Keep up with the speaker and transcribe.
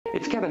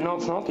It's Kevin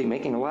Nolte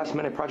making a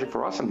last-minute Project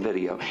for Awesome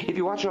video. If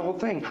you watch the whole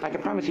thing, I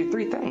can promise you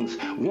 3 things.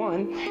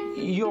 1,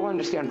 you'll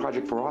understand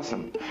Project for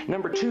Awesome.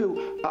 Number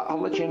 2,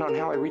 I'll let you in on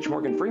how I reached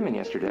Morgan Freeman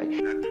yesterday.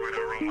 That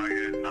Twitter rumor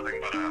is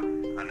nothing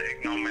but an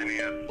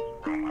ignominious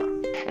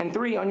rumor. And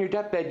 3, on your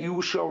deathbed,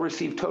 you shall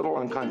receive total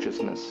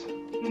unconsciousness.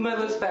 But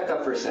let's back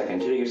up for a second.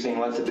 Today you're seeing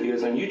lots of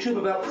videos on YouTube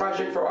about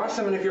Project for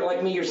Awesome, and if you're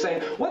like me, you're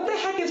saying, what the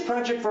heck is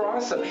Project for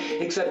Awesome?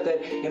 Except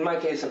that, in my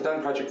case, I've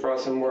done Project for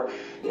Awesome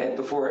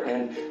before,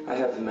 and I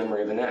have the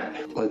memory of an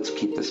ant. Let's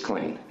keep this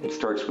clean. It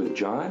starts with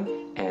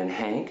John and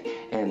Hank,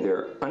 and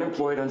they're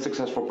unemployed,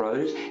 unsuccessful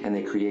brothers, and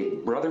they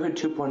create Brotherhood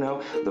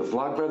 2.0, the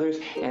Vlog Brothers,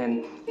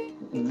 and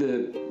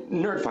the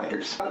Nerd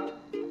Fighters.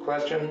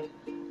 Question?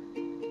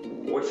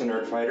 What's a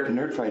Nerd Fighter? A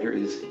Nerd Fighter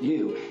is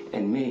you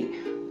and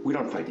me. We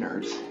don't fight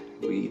nerds.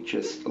 We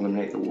just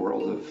eliminate the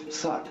world of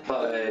suck.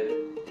 But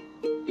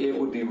it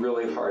would be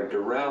really hard to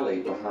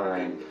rally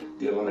behind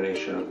the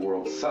elimination of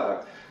world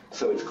suck,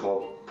 so it's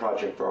called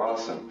Project for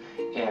Awesome.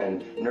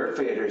 And nerd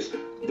fighters,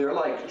 they're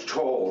like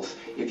trolls.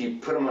 If you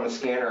put them on a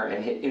scanner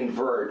and hit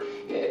invert,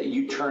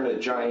 you turn a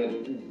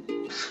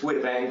giant squid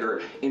of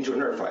anger into a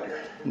nerd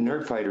fighter.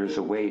 Nerd fighters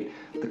await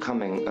the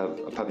coming of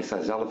a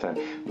puppy-sized elephant.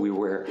 We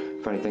wear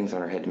funny things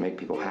on our head to make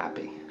people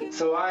happy.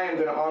 So I am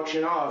going to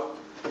auction off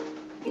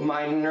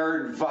my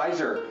nerd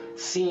visor,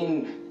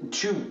 seen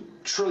 2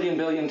 trillion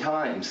billion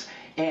times,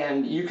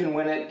 and you can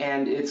win it,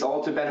 and it's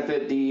all to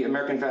benefit the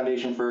American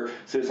Foundation for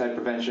Suicide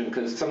Prevention,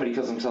 because somebody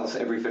kills themselves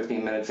every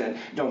 15 minutes, and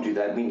don't do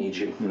that, we need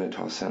you. I'm going to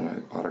toss in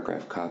an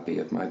autographed copy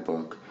of my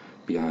book,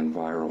 Beyond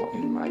Viral,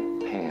 in my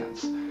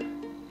pants,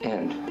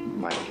 and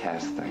my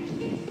cast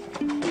thing.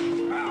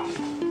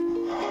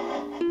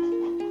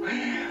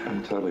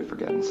 I'm totally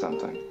forgetting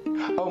something.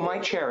 Oh, my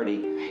charity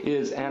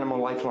is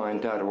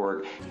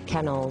animallifeline.org.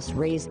 Kennels,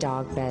 raised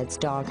dog beds,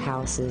 dog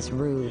houses,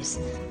 roofs,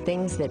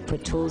 things that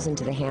put tools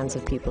into the hands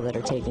of people that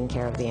are taking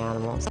care of the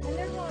animals.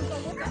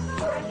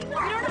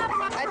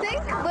 I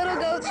think Little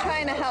Goat's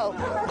trying to help.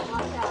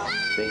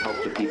 They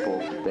help the people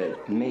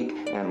that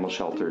make animal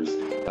shelters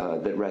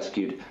that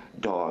rescued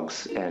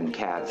dogs and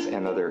cats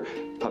and other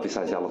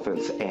puppy-sized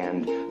elephants,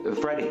 and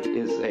Freddie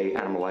is a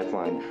Animal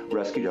Lifeline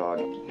rescue dog.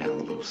 Now, a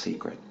little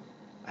secret.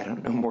 I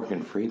don't know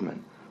Morgan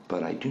Freeman,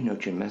 but I do know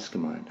Jim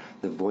Escamon,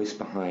 the voice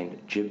behind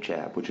Jib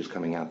Jab, which is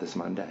coming out this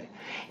Monday.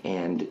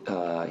 And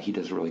he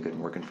does really good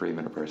Morgan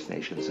Freeman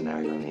impersonations, and now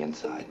you're on the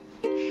inside.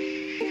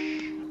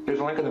 There's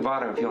a link in the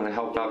bottom if you want to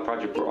help out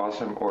Project for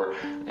Awesome or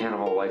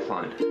Animal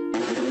Lifeline.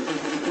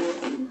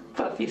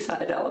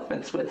 Puppy-sized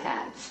elephants with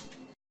hats.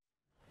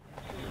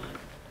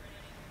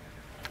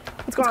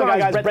 What's going on,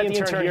 guys? Brett the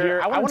intern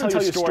here. I want to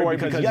tell you a story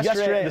because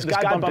yesterday this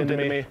guy bumped into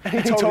me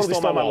and he totally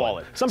stole my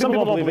wallet. Some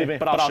people don't believe me,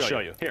 but I'll show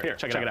you. Here,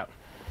 check it out.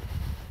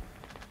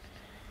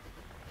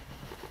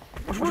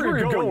 Where are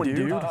you going,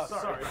 dude?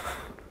 Sorry.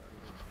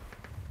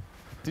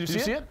 Did you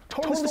see it?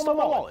 Totally stole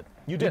my wallet.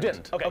 You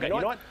didn't. Okay, you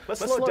know what?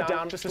 Let's slow it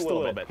down just a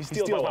little bit. He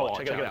steals my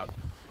wallet. Check it out.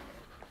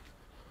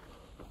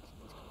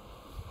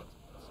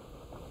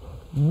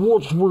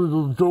 Watch where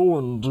you're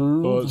going,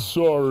 dude.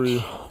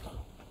 Sorry.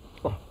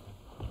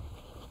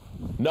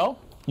 No?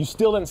 You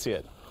still didn't see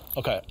it?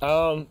 Okay,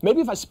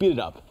 maybe if I speed it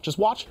up. Just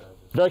watch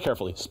very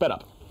carefully. Sped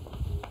up.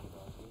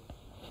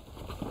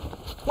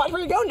 Watch where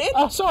you're going, dude.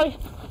 Oh, sorry.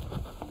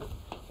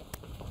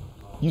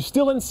 You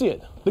still didn't see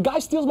it. The guy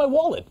steals my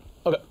wallet.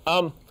 Okay,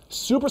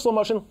 super slow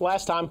motion,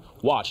 last time.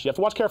 Watch. You have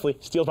to watch carefully.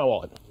 Steals my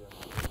wallet.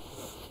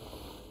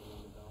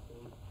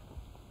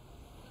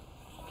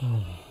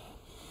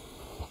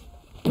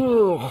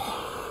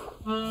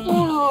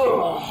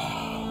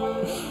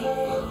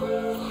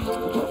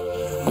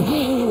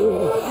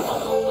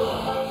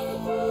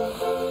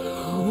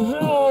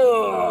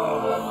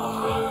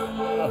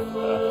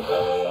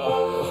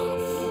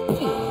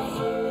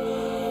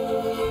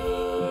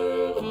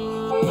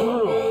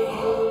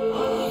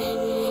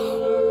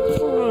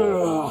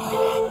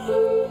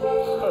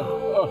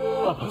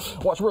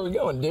 Watch where we're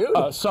going,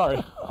 dude.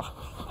 Sorry.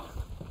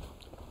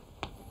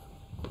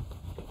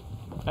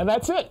 And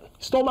that's it.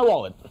 He stole my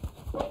wallet.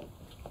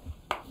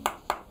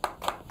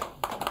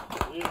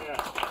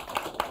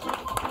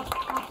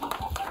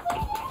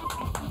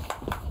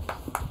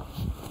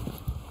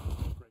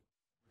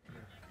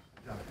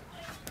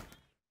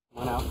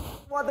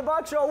 What the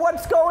Buck Show?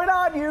 What's going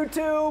on,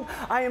 YouTube?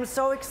 I am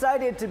so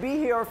excited to be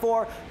here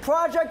for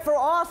Project for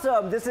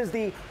Awesome. This is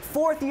the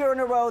 4th year in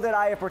a row that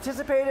I have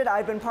participated.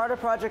 I've been part of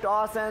Project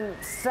Awesome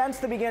since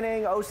the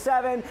beginning,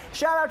 07.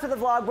 Shout out to the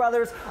Vlog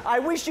Brothers. I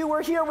wish you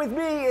were here with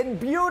me in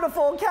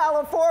beautiful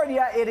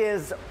California. It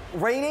is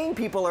raining.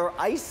 People are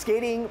ice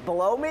skating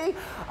below me.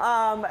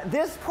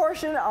 This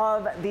portion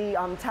of the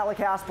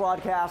telecast,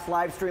 broadcast,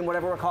 live stream,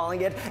 whatever we're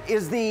calling it,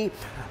 is the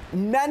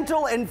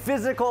mental and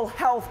physical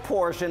health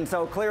portion.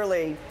 So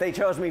clearly they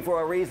chose me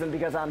for a reason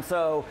because I'm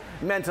so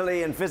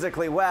mentally and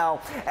physically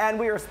well. And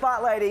we are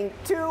spotlighting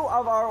 2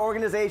 of our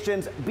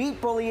organizations,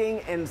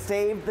 Beatbullying and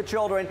Save the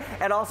Children.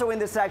 And also in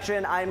this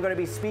section, I'm going to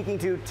be speaking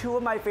to 2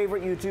 of my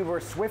favorite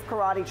YouTubers, Swift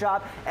Karate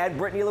Chop and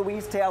Brittany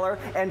Louise Taylor.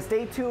 And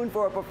stay tuned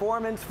for a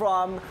performance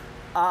from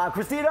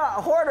Christina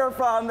Horner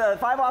from the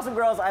 5 Awesome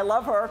Girls. I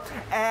love her.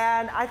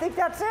 And I think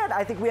that's it.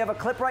 I think we have a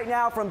clip right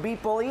now from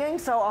Beatbullying,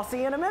 so I'll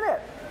see you in a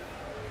minute.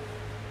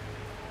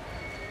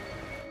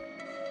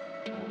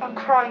 I'm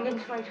crying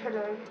into my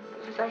pillow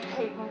because I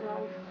hate my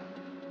life.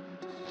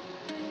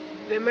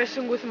 They're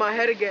messing with my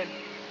head again.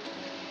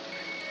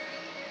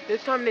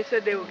 This time they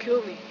said they would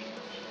kill me.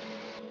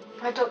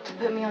 My doctor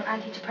put me on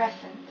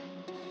antidepressants.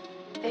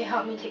 They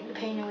help me take the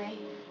pain away.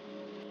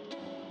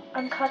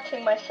 I'm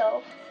cutting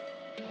myself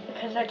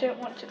because I don't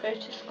want to go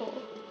to school.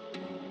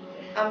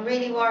 I'm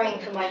really worrying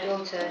for my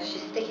daughter.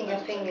 She's sticking her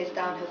fingers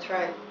down her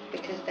throat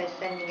because they're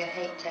sending her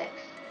hate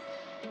texts.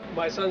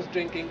 My son's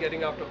drinking,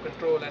 getting out of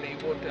control, and he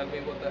won't tell me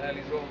what the hell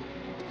is wrong.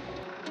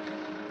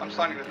 I'm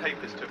signing the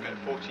papers to admit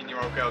a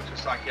 14-year-old girl to a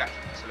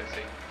psychiatric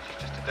facility.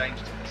 She's just a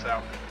danger to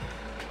herself.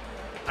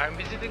 I'm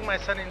visiting my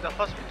son in the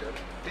hospital.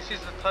 This is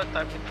the 3rd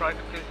time he tried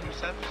to kill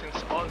himself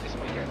since all this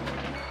began.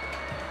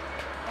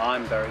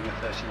 I'm burying a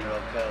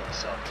 13-year-old girl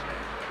this afternoon.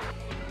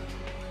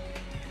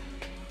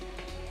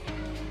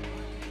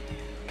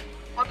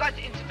 I'm going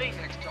to intervene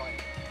next time.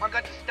 I'm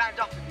going to stand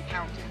up and be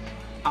counted.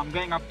 I'm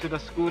going up to the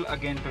school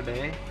again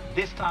today.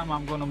 This time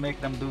I'm going to make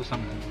them do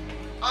something.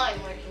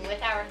 I'm working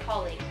with our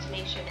colleagues to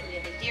make sure that we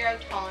have a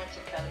zero-tolerance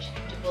approach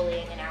to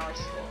bullying in our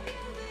school.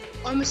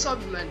 I'm a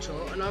cyber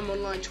mentor and I'm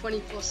online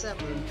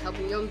 24/7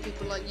 helping young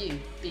people like you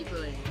beat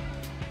bullying.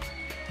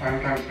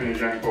 I'm counselling a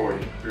young boy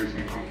who's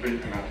in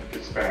complete and utter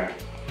despair.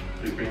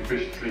 He's been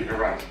viciously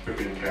harassed for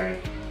being gay.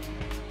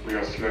 We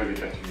are slowly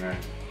getting there.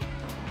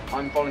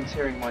 I'm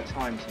volunteering my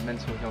time to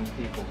mentor young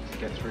people to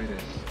get through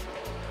this.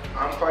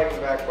 I'm fighting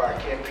back by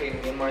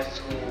campaigning in my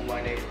school,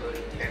 my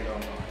neighborhood, and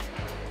online.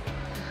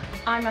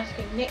 I'm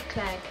asking Nick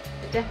Clegg,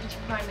 the Deputy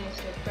Prime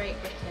Minister of Great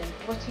Britain,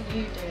 what are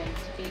you doing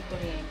to beat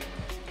bullying?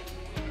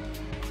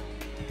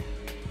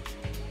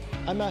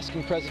 I'm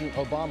asking President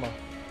Obama,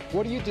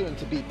 what are you doing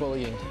to beat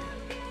bullying?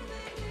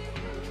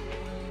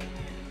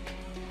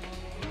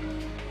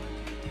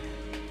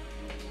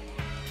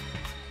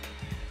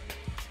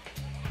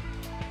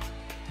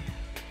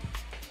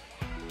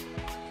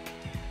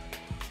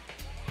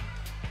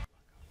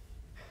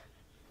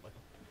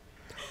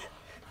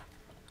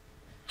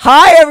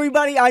 Hi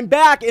everybody, I'm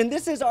back, and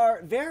this is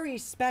our very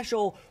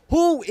special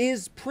Who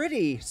is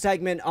Pretty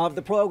segment of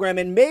the program,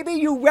 and maybe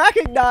you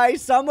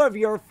recognize some of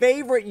your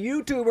favorite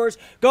YouTubers.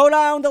 Go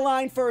down the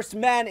line first,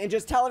 men, and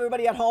just tell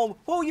everybody at home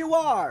who you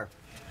are.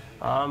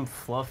 I'm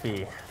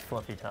Fluffy.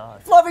 Fluffy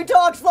talks. Fluffy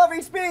talks,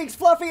 Fluffy speaks,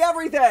 Fluffy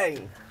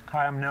everything.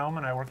 Hi, I'm Noam,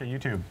 and I work at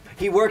YouTube.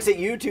 He works at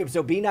YouTube,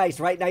 so be nice,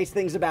 write nice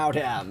things about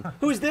him.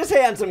 Who's this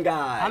handsome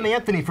guy? I'm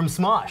Anthony from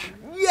Smosh.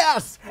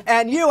 Yes!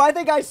 And you, I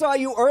think I saw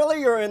you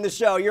earlier in the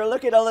show. You're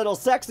looking a little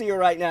sexier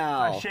right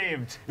now. I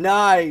shaved.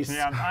 Nice.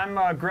 Yeah,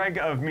 I'm Greg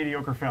of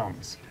Mediocre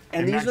Films.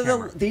 And these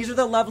are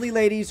the lovely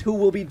ladies who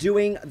will be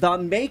doing the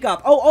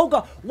makeup. Oh,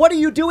 Olga, what are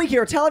you doing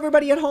here? Tell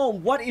everybody at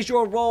home, what is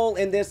your role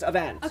in this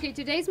event? Okay,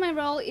 today's my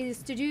role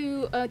is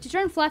to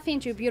turn Fluffy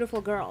into a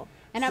beautiful girl.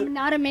 And I'm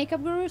not a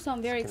makeup guru, so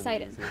I'm very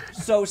excited.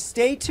 So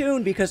stay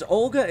tuned because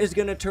Olga is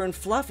going to turn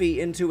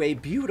Fluffy into a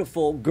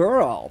beautiful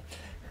girl.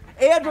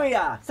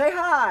 Andrea, say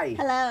hi.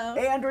 Hello.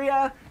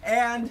 Andrea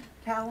and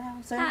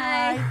Kal-El, say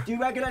hi. Do you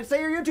recognize?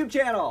 Say your YouTube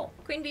channel.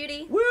 Queen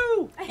Beauty.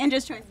 Woo.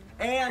 Andrew's Choice.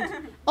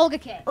 And Olga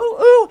K. Ooh,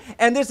 ooh.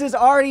 And this is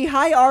Artie.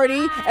 Hi,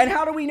 Artie. Hi. And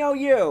how do we know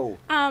you?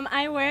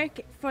 I work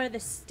for the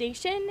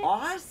station.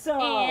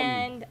 Awesome.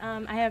 And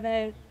I have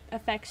a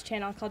FX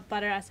channel called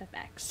Butter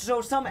SFX. So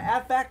some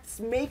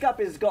FX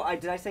makeup is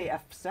did I say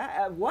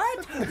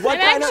what? I'm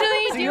actually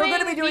so doing you're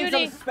going to be doing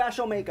beauty. some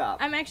special makeup.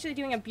 I'm actually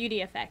doing a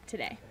beauty effect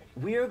today.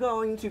 We're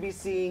going to be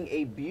seeing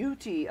a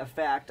beauty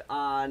effect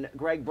on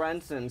Greg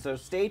Brenson, so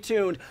stay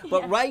tuned.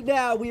 But right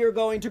now we are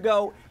going to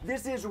go.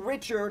 This is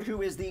Richard,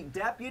 who is the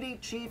Deputy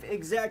Chief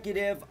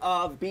Executive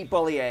of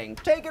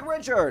Beatbullying. Take it,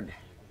 Richard.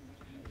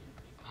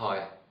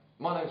 Hi,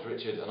 my name's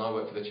Richard and I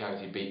work for the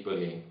charity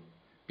Beatbullying.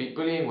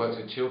 Beatbullying works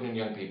with children and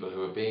young people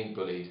who are being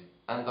bullied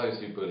and those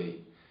who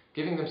bully,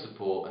 giving them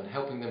support and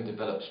helping them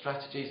develop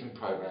strategies and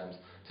programs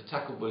to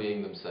tackle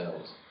bullying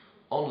themselves,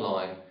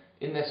 online,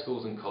 in their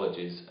schools and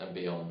colleges and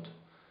beyond.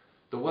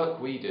 The work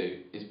we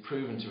do is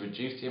proven to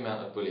reduce the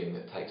amount of bullying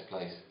that takes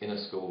place in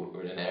a school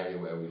or in an area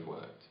where we've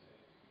worked.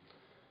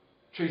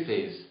 Truth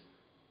is,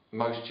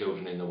 most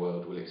children in the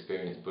world will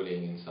experience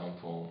bullying in some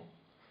form.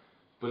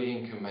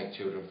 Bullying can make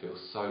children feel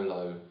so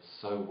low,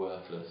 so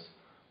worthless,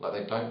 like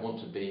they don't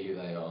want to be who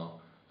they are,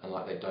 and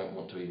like they don't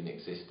want to even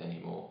exist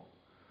anymore.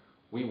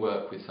 We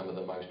work with some of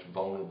the most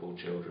vulnerable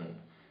children,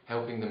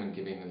 helping them and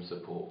giving them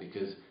support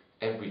because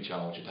every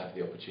child should have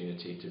the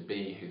opportunity to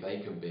be who they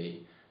can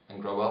be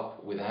and grow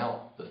up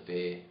without the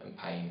fear and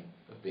pain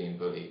of being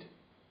bullied.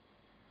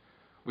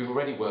 We've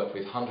already worked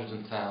with hundreds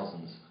and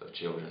thousands of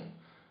children,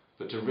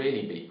 but to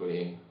really beat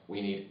bullying,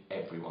 we need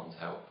everyone's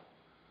help.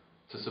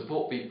 To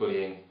support Beat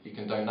Bullying, you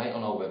can donate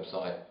on our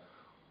website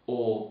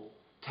or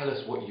tell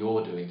us what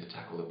you're doing to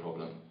tackle the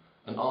problem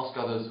and ask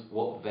others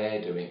what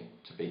they're doing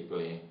to beat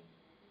bullying.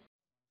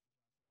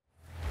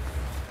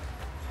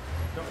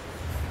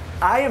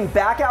 I am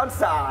back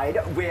outside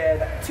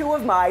with two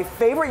of my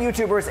favorite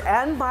YouTubers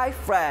and my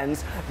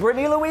friends,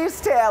 Brittany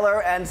Louise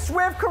Taylor and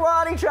Swift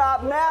Karate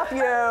Chop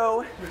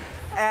Matthew.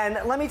 And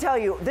let me tell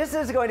you, this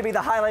is going to be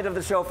the highlight of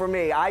the show for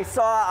me. I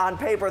saw on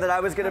paper that I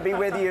was going to be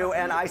with you,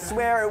 and I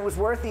swear it was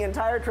worth the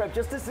entire trip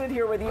just to sit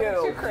here with you.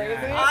 Aren't you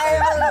crazy? I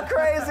am a little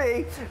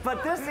crazy.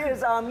 But this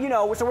is, you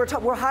know, so we're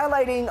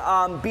highlighting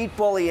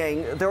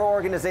Beatbullying, their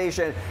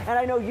organization. And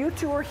I know you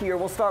two are here.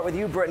 We'll start with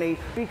you, Brittany,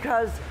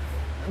 because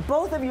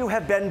both of you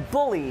have been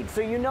bullied, so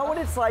you know what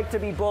it's like to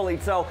be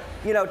bullied. So,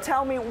 you know,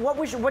 tell me,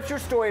 what's your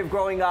story of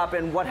growing up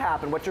and what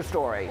happened? What's your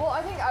story? Well,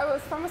 I think I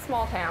was from a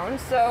small town,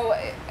 so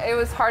it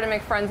was hard to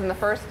make friends in the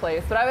first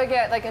place. But I would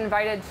get like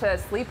invited to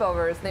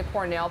sleepovers, and they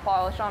pour nail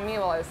polish on me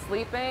while I was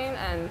sleeping.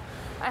 And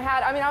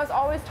I was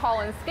always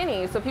tall and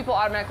skinny, so people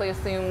automatically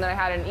assumed that I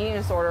had an eating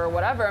disorder or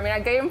whatever. I mean, I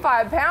gained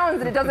 5 pounds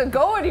and it doesn't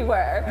go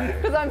anywhere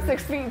because I'm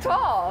 6 feet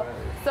tall.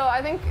 So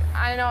I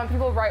know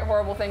people write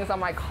horrible things on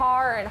my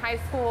car in high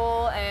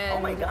school, and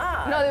oh my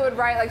God! No, they would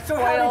write like. So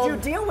how did you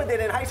deal with it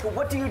in high school?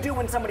 What do you do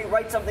when somebody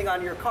writes something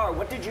on your car?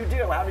 What did you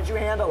do? How did you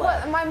handle it?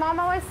 Well, my mom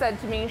always said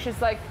to me,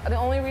 she's like, the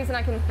only reason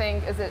I can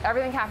think is that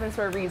everything happens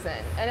for a reason,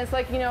 and it's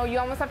like, you know, you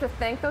almost have to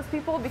thank those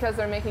people because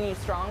they're making you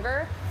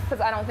stronger. Because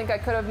I don't think I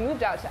could have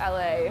moved out to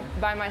LA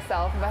by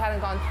myself if I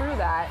hadn't gone through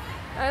that.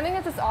 And I think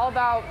it's just all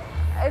about,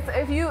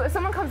 if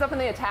someone comes up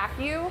and they attack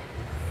you,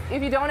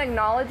 if you don't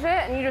acknowledge it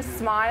and you just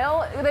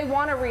smile, they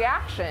want a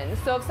reaction.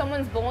 So if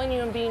someone's bullying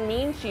you and being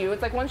mean to you,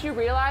 it's like once you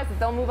realize that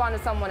they'll move on to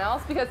someone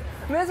else because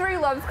misery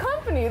loves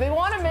company. They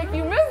want to make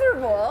you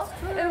miserable.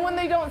 And when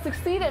they don't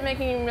succeed at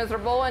making you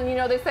miserable and you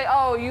know they say,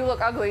 oh, you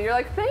look ugly, you're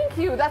like, thank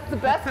you, that's the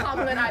best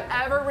compliment I've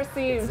ever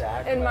received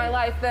in my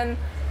life. Then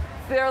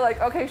they're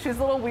like, okay, she's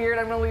a little weird,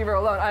 I'm gonna leave her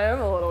alone. I am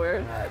a little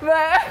weird.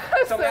 Right.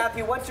 But, so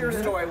Matthew, what's your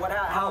story?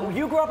 How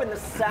you grew up in the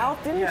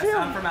South, didn't you? Yes,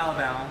 I'm from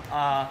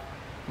Alabama.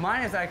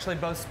 Mine is actually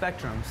both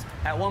spectrums.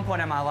 At one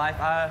point in my life,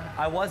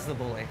 I was the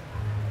bully.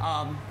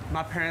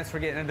 My parents were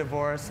getting a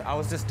divorce. I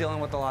was just dealing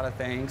with a lot of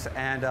things,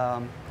 and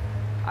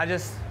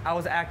I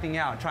was acting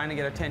out, trying to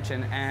get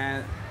attention,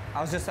 and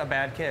I was just a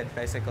bad kid,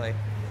 basically.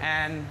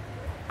 And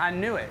I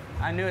knew it.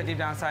 I knew it deep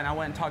down inside, and I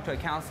went and talked to a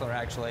counselor,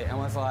 actually, and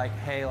was like,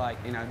 hey, like,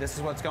 you know, this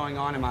is what's going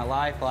on in my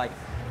life. Like,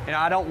 you know,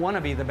 I don't want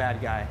to be the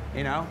bad guy,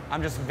 you know?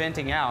 I'm just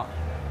venting out.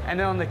 And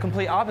then on the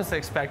complete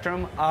opposite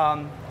spectrum,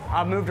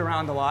 I moved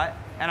around a lot.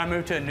 And I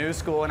moved to a new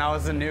school, and I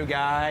was a new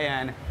guy,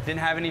 and didn't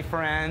have any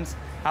friends.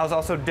 I was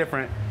also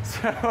different.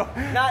 So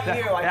not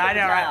you, I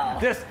know, right?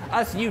 Just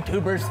us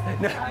YouTubers.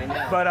 I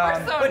know. But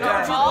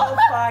don't you both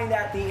find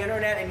that the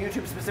internet and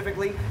YouTube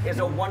specifically is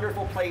a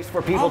wonderful place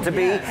for people to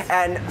be?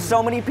 And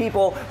so many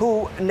people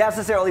who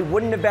necessarily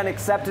wouldn't have been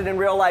accepted in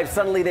real life,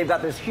 suddenly they've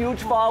got this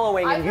huge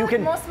following, and you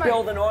can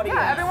build an audience.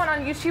 Yeah, everyone on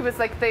YouTube is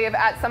like they have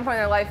at some point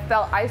in their life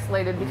felt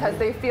isolated because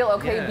they feel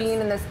okay being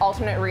in this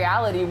alternate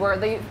reality where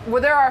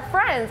there are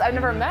friends. I've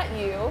never met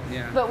you,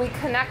 but we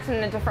connect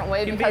in a different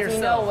way because we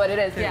know what it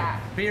is. Yeah.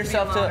 Be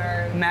yourself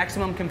to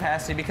maximum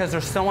capacity because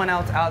there's someone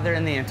else out there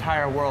in the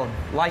entire world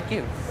like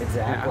you.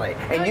 Exactly.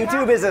 And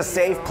YouTube is a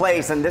safe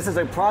place, and this is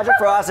a Project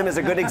for Awesome is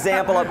a good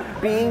example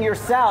of being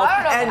yourself.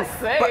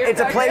 But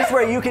it's a place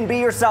where you can be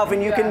yourself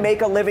and you can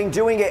make a living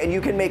doing it, and you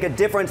can make a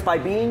difference by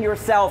being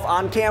yourself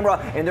on camera.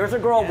 And there's a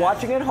girl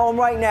watching at home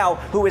right now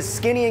who is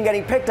skinny and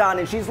getting picked on,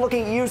 and she's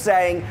looking at you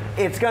saying,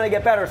 it's going to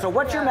get better. So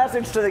what's your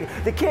message to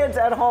the kids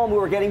at home who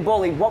are getting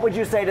bullied? What would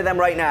you say to them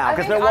right now?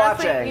 Because they're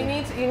watching.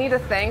 You need to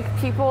thank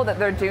people that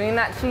they're doing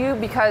that to you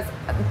because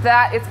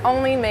that it's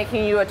only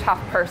making you a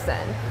tough person.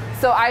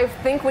 So I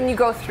think when you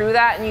go through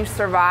that and you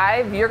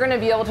survive, you're going to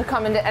be able to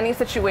come into any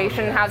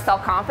situation and have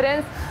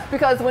self-confidence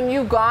because when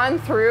you've gone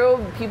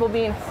through people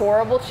being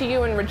horrible to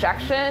you and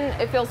rejection,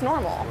 it feels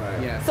normal.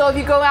 Right. Yeah. So if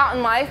you go out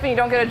in life and you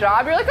don't get a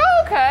job, you're like,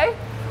 oh, okay.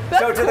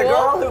 That's so to the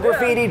girl who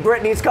graffitied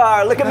Brittany's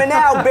car, look at me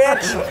now,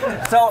 bitch.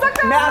 So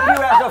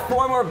Matthew, as a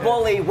former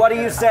bully, what do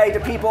you say to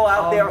people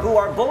out there who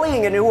are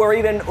bullying and who are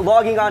even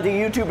logging onto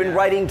YouTube and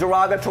writing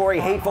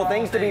derogatory, hateful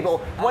things to people?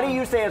 What do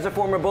you say as a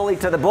former bully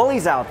to the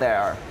bullies out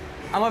there?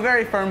 I'm a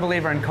very firm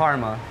believer in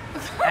karma.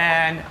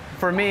 And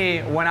for me,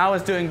 when I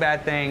was doing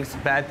bad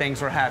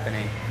things were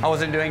happening. I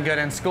wasn't doing good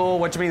in school,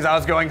 which means I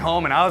was going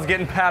home and I was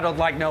getting paddled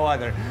like no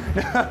other.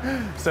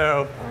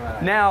 So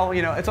now,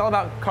 you know, it's all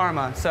about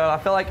karma. So I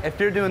feel like if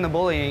you're doing the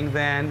bullying,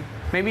 then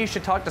maybe you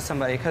should talk to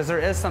somebody because there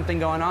is something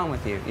going on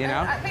with you, you know?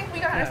 I think we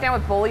gotta understand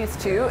with bullies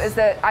too, is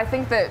that I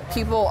think that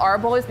people are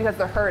bullies because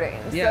they're hurting.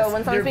 Yes, so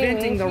when they're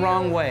venting the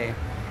wrong way.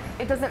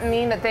 It doesn't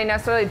mean that they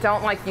necessarily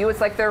don't like you.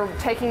 It's like they're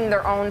taking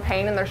their own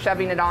pain and they're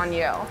shoving it on you.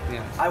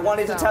 Yeah. I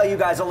wanted to tell you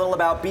guys a little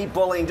about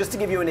Beatbullying, just to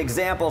give you an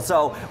example.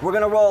 So we're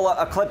going to roll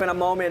a clip in a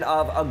moment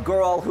of a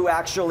girl who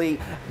actually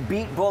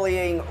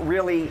Beatbullying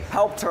really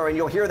helped her, and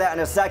you'll hear that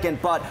in a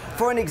second. But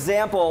for an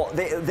example,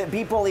 the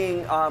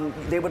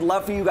Beatbullying, they would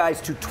love for you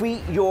guys to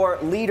tweet your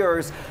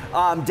leaders,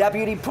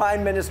 Deputy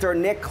Prime Minister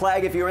Nick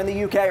Clegg, if you're in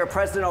the UK, or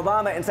President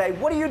Obama, and say,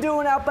 what are you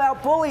doing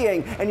about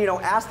bullying? And, you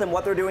know, ask them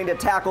what they're doing to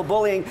tackle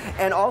bullying.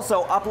 And also,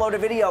 Also, upload a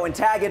video and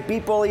tag it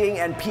Beatbullying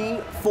and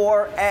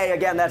P4A.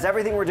 Again, that's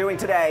everything we're doing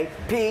today.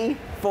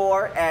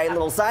 P4A,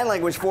 little sign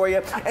language for you.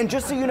 And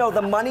just so you know,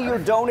 the money you're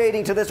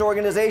donating to this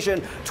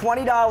organization,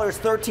 $20,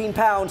 13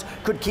 pounds,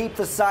 could keep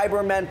the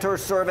Cyber Mentor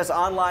service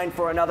online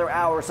for another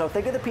hour. So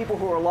think of the people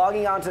who are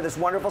logging onto this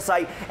wonderful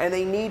site and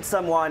they need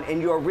someone,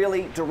 and you're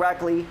really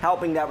directly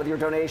helping that with your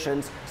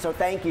donations. So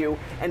thank you.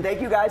 And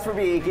thank you guys for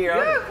being here.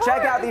 Yeah,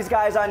 check out these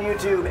guys on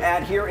YouTube.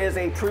 And here is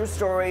a true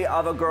story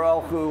of a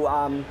girl who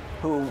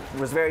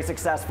was very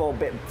successful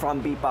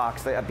from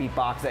beatboxing. Beat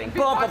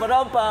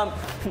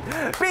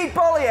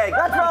bullying.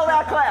 Let's roll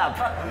that clap.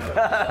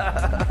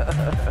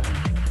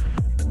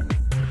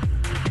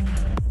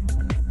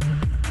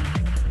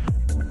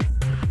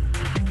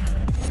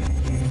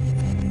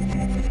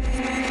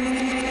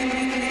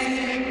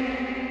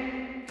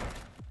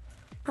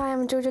 Hi,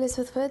 I'm Georgia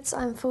Elizabeth Woods.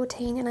 I'm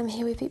 14 and I'm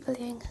here with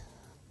Beatbullying.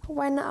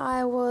 When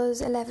I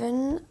was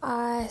 11,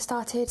 I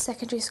started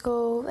secondary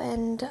school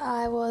and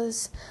I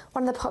was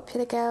one of the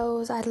popular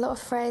girls. I had a lot of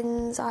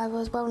friends, I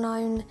was well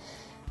known,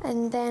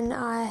 and then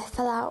I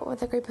fell out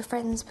with a group of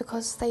friends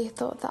because they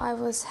thought that I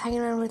was hanging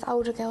around with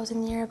older girls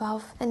in the year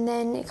above. And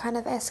then it kind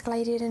of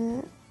escalated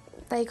and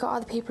they got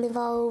other people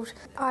involved.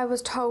 I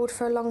was told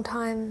for a long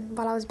time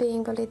while I was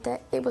being bullied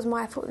that it was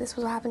my fault this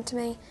was what happened to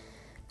me.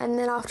 And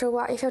then after a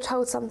while, if you're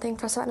told something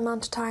for a certain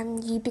amount of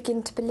time, you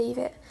begin to believe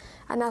it.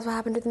 And that's what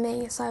happened with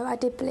me, so I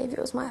did believe it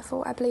was my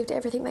fault. I believed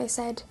everything they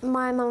said.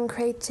 My mum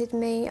created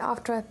me,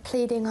 after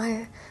pleading,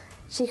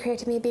 she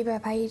created me a Bebo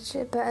page,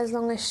 but as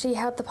long as she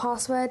held the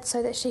password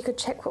so that she could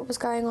check what was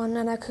going on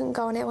and I couldn't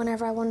go on it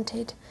whenever I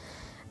wanted.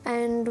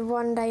 And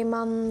one day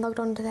Mum logged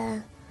onto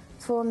there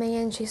for me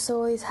and she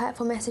saw these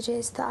hurtful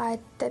messages that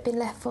had been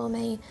left for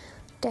me,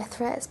 death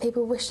threats,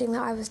 people wishing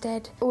that I was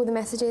dead. All the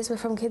messages were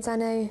from kids I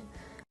knew.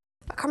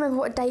 I can't remember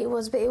what date it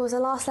was, but it was the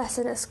last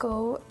lesson at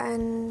school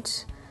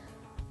and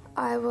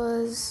I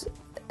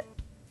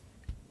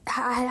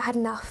had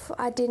enough.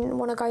 I didn't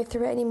want to go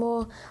through it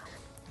anymore.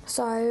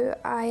 So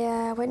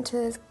I went to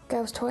the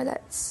girls'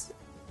 toilets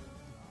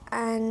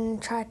and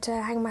tried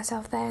to hang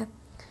myself there.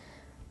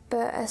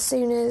 But as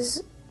soon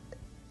as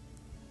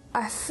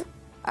I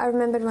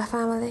remembered my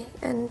family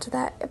and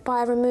that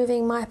by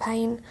removing my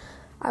pain,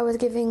 I was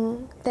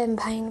giving them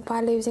pain by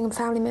losing a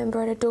family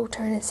member and a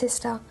daughter and a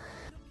sister.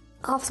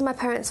 After my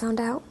parents found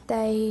out,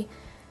 they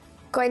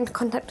got into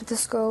contact with the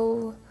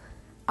school.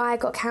 I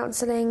got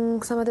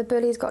counselling, some of the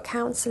bullies got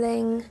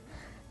counselling,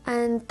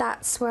 and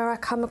that's where I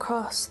come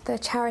across the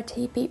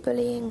charity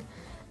Beatbullying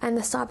and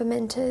the Cyber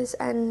Mentors,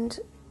 and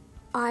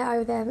I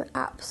owe them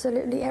I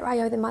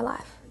owe them my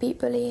life.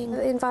 Beatbullying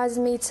advised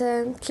me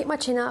to keep my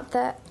chin up,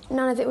 that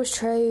none of it was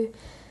true,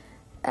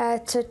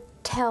 to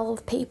tell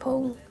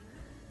people,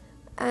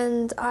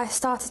 and I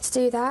started to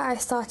do that. I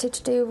started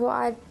to do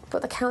what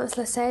the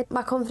counsellor said.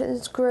 My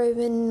confidence grew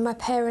and my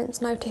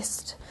parents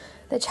noticed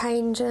the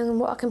change and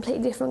what a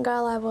completely different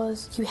girl I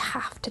was. You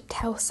have to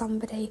tell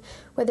somebody,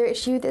 whether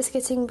it's you that's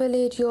getting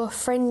bullied, your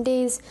friend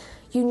is,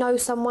 you know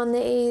someone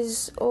that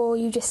is, or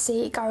you just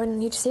see it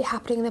going, you just see it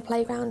happening in the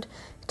playground.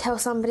 Tell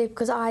somebody,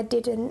 because I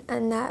didn't,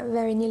 and that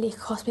very nearly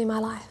cost me my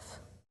life.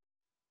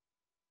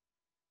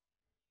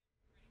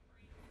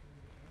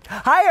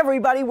 Hi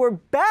everybody, we're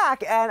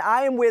back and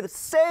I am with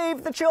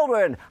Save the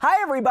Children.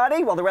 Hi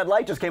everybody. Well, the red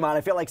light just came on.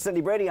 I feel like Cindy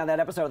Brady on that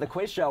episode of the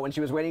quiz show when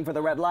she was waiting for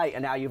the red light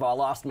and now you've all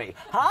lost me.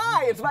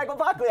 Hi, it's Michael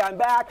Buckley. I'm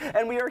back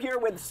and we are here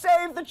with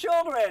Save the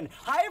Children.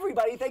 Hi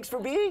everybody, thanks for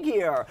being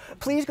here.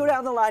 Please go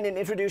down the line and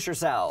introduce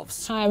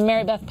yourselves. Hi, I'm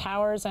Mary Beth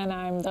Powers and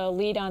I'm the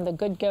lead on the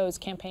Good Goes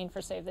campaign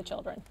for Save the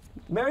Children.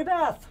 Mary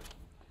Beth.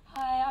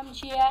 Hi, I'm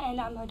Gia and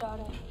I'm her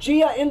daughter.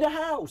 Gia in the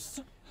house.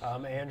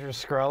 I'm Andrew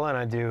Scrella, and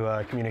I do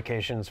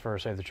communications for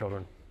Save the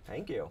Children.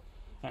 Thank you.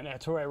 And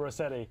Torre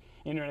Rossetti,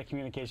 Internet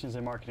Communications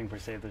and Marketing for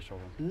Save the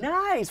Children.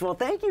 Nice. Well,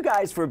 thank you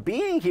guys for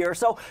being here.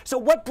 So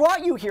what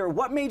brought you here?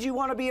 What made you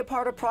want to be a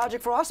part of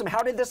Project for Awesome?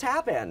 How did this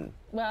happen?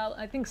 Well,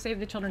 I think Save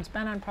the Children's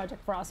been on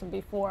Project for Awesome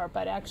before,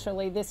 but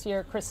actually this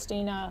year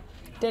Christina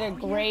did a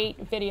great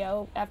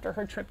video after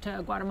her trip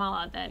to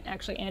Guatemala that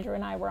actually Andrew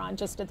and I were on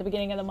just at the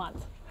beginning of the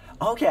month.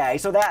 Okay,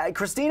 so that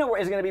Christina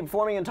is going to be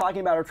performing and talking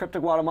about her trip to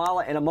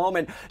Guatemala in a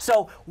moment.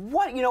 So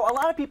what, a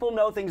lot of people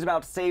know things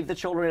about Save the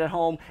Children at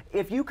home.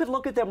 If you could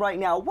look at them right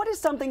now, what is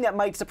something that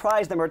might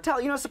surprise them or tell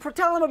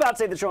them about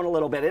Save the Children a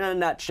little bit in a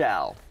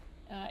nutshell?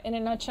 In a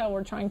nutshell,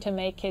 we're trying to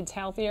make kids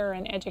healthier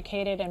and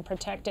educated and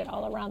protected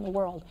all around the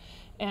world.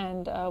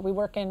 And we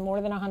work in more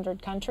than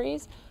 100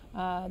 countries.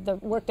 The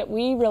work that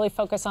we really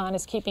focus on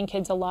is keeping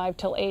kids alive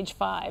till age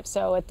 5.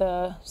 So at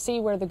the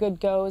See Where the Good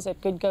Goes at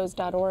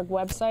goodgoes.org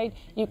website,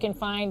 you can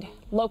find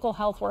local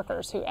health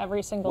workers who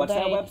every single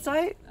day... What's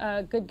that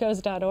website?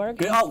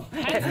 Goodgoes.org. Oh,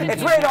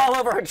 it's written all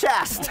over her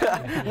chest.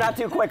 Not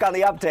too quick on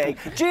the uptake.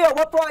 Gia,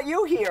 what brought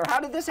you here? How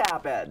did this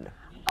happen?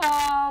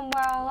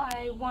 Well,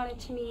 I wanted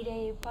to meet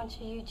a bunch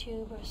of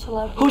YouTubers,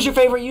 celebrities. Who's your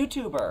favorite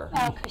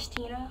YouTuber?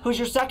 Christina. Who's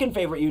your second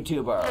favorite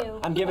YouTuber? You.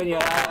 I'm giving you,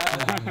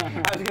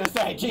 I was going to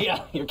say,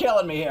 Gia, you're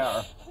killing me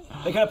here.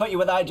 They could have put you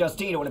with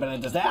iJustine, it would have been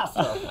a disaster.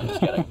 I'm just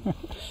kidding.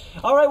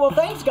 All right, well,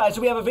 thanks, guys.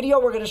 So we have a video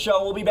we're going to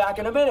show. We'll be back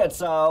in a minute,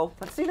 so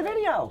let's see the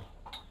video.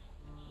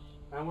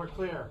 And we're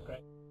clear. Great.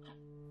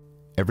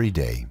 Every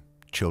day,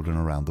 children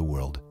around the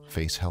world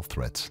face health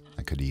threats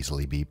that could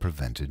easily be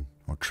prevented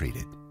or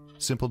treated.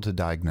 Simple to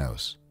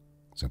diagnose,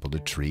 simple to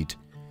treat,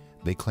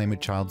 they claim a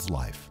child's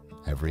life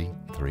every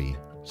 3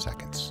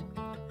 seconds.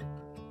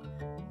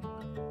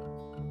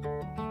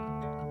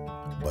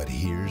 But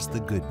here's the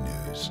good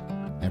news.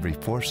 Every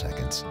 4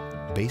 seconds,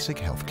 basic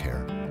health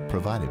care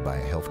provided by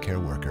a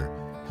healthcare worker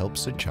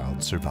helps a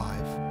child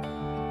survive.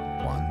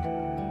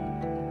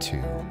 1,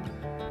 2,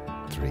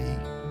 3,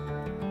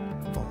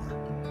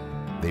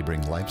 4. They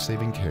bring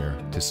life-saving care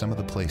to some of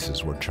the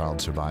places where child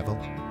survival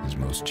is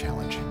most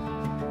challenging.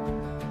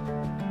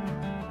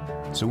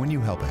 So when you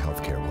help a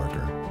healthcare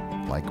worker,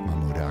 like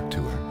Mahmoud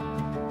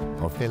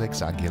Akhtour, or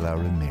Felix Aguilar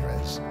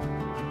Ramirez,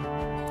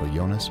 or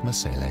Jonas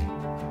Masele,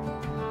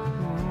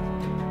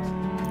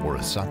 or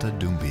Asata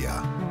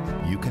Doumbia,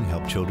 you can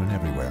help children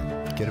everywhere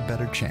get a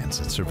better chance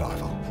at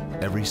survival.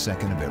 Every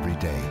second of every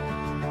day.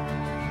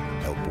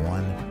 Help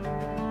one.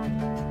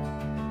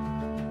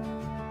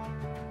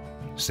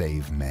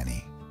 Save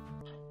many.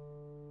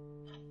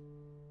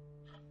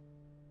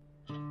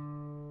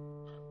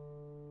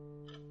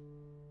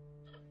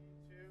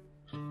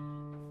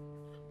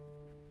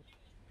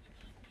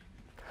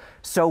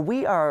 So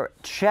we are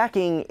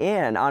checking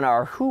in on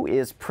our Who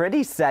is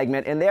Pretty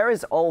segment, and there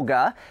is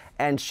Olga,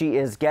 and she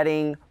is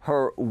getting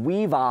her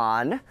weave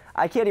on.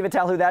 I can't even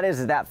tell who that is.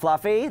 Is that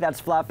Fluffy? That's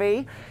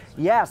Fluffy?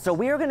 Yeah, so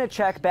we are going to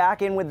check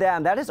back in with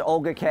them. That is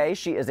Olga K.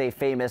 She is a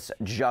famous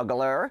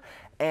juggler.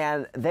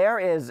 And there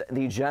is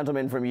the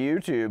gentleman from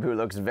YouTube who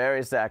looks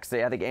very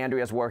sexy. I think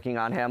Andrea's working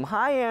on him.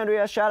 Hi,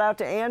 Andrea. Shout out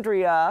to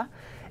Andrea.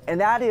 And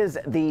that is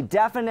the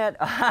definite,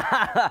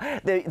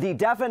 the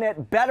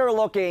definite better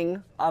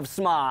looking of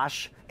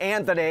Smosh,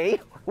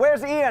 Anthony.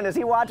 Where's Ian? Is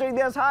he watching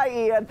this? Hi,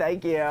 Ian.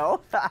 Thank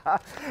you.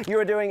 You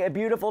are doing a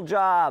beautiful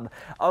job.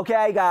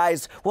 Okay,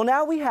 guys. Well,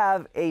 now we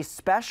have a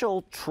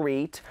special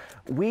treat.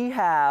 We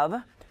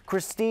have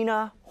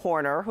Christina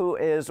Horner, who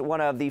is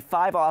one of the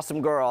 5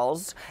 awesome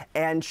girls,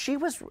 and she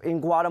was in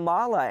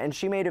Guatemala and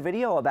she made a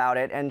video about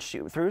it and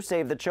through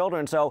Save the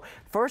Children. So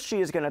first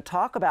she is going to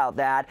talk about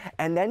that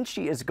and then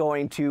she is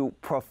going to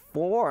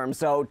perform.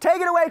 So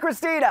take it away,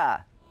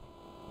 Christina.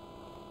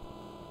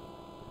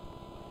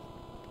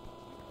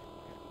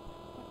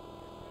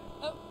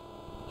 Oh,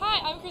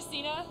 hi, I'm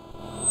Christina.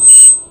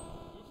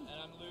 And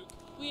I'm Luke.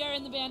 We are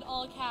in the band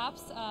All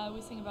Caps.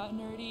 We sing about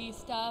nerdy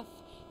stuff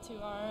to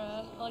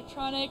our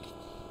electronic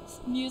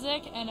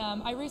music, and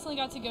I recently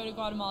got to go to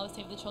Guatemala to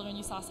Save the Children.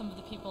 You saw some of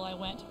the people I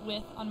went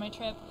with on my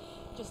trip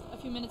just a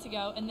few minutes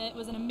ago, and it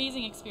was an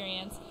amazing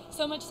experience,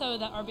 so much so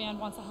that our band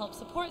wants to help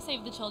support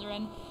Save the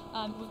Children.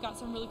 We've got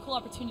some really cool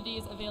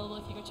opportunities available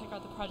if you go check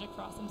out the Project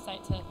for Awesome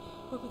site to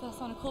work with us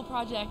on a cool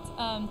project,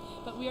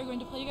 but we are going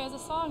to play you guys a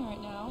song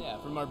right now. Yeah,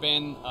 from our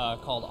band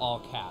called All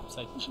Caps.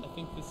 I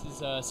think this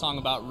is a song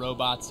about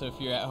robots, so if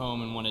you're at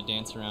home and want to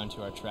dance around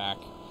to our track,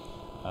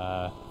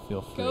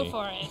 feel free. Go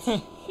for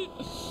it.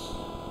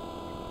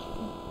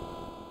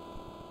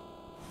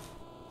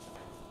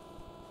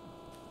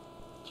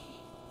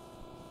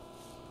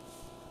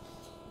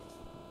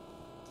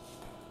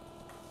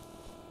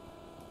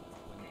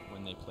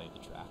 When they play the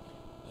track.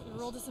 Should we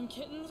roll to some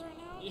kittens right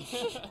now? Yeah.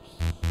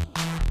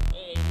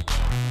 Hey, here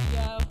we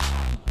go.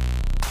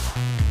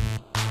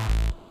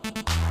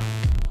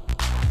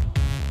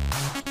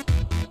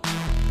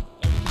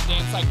 And we can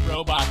dance like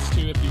robots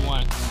too if you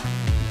want.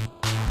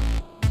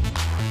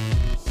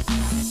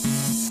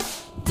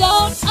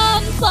 Don't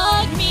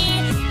unplug me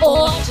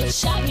or just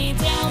shut me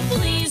down.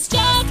 Please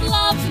just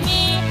love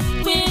me.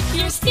 With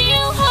your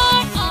steel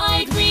heart,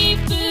 I'd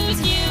reboot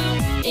you.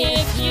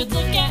 If you'd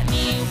look at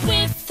me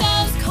with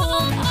those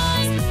cold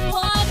eyes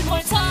one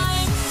more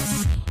time.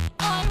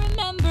 I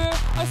remember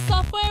our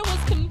software was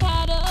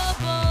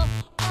compatible.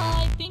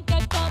 I think I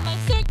found my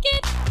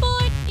circuit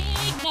board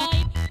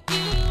ignite.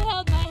 You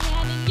held my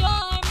hand in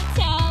your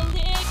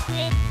metallic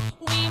grip.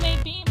 We may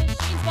be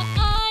machines, but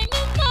I'm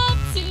in love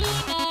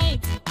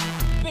tonight.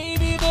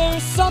 Baby,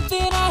 there's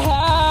something I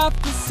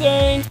have to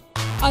say.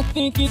 I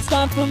think it's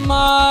time for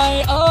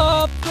my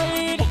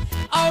upgrade.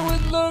 I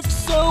would look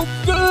so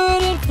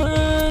good in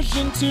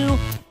version 2,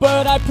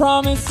 but I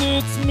promise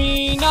it's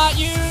me, not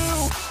you.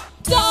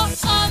 Don't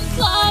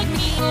unplug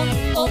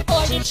me or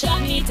just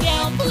shut me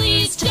down.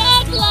 Please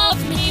just love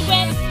me.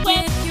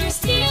 With your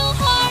steel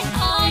heart,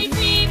 I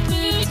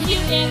reboot you.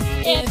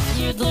 If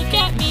you'd look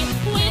at me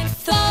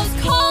with those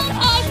cold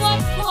eyes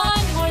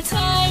one more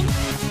time.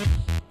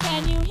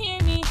 Can you hear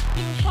me?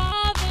 You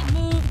haven't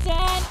moved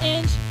an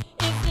inch.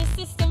 Is this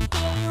system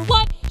failure?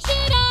 What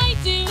should I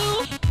do?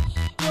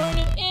 Your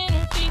new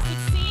interface, it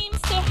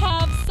seems to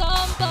have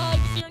some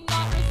bugs. You're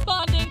not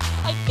responding.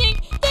 I think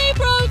they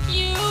broke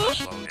you.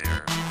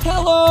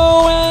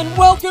 Hello and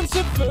welcome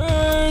to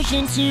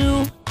version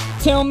 2.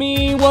 Tell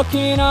me, what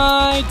can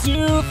I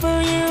do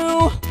for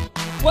you?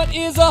 What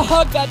is a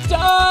hug that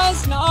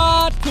does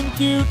not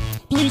compute?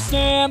 Please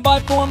stand by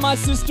for my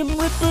system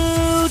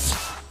reboot.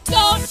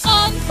 Don't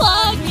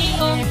unplug me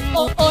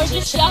or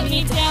just shut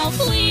me down.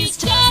 Please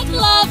just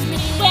love me.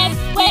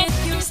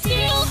 With your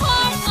steel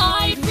heart,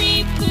 I'd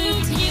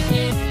reboot you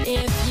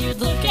if you'd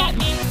look at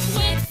me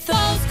with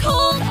those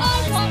cold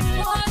eyes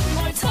one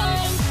more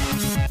time.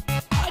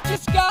 I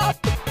just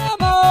got the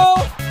memo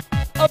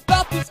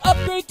about this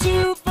upgrade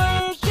to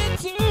version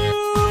 2.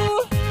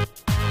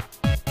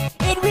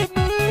 It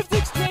removes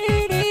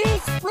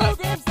extraneous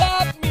programs.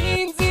 That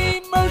means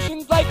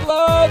emotions like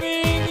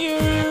loving you.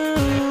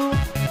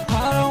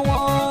 I don't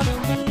want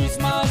to lose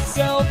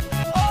myself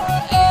or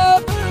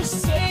ever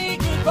say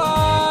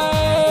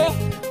goodbye.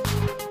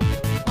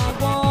 I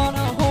want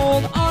to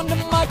hold on to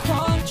my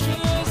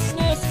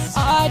consciousness.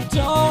 I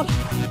don't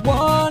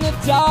want to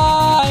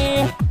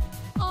die.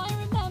 I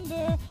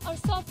remember our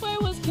software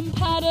was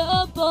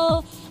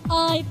compatible.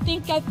 I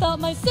think I felt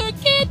my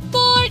circuit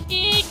board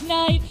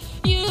ignite.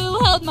 You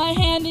held my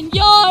hand in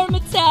your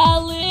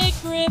metallic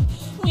grip.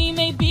 We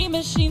may be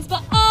machines,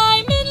 but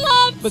I'm in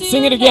love But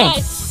sing it again.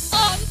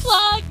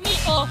 Unplug me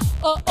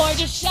or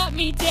just shut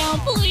me down.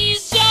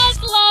 Please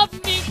just love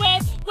me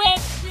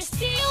with your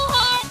steel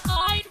heart.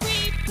 I'd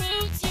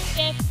reboot you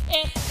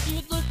if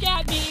you'd look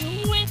at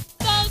me with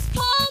those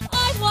cold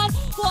eyes. One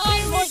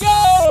more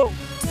go.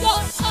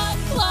 Don't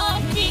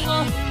unplug me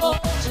or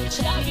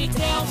just shut me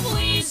down.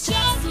 Please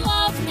just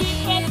love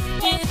me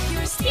with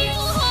your steel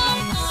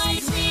heart.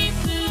 I'd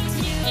reboot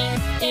you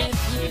if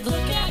you'd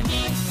look at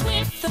me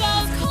with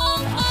those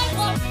cold eyes.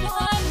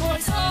 One more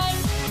time.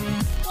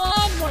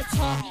 One more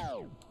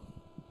time.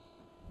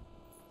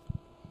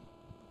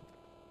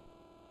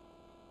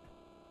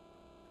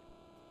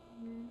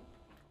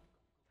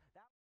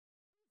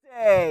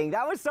 Dang,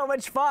 that was so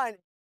much fun.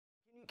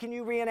 Can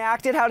you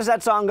reenact it? How does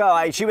that song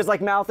go? She was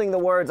like mouthing the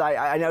words.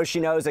 I know she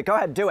knows it. Go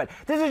ahead, do it.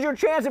 This is your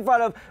chance in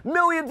front of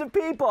millions of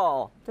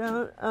people.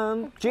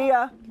 Don't,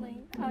 Gia.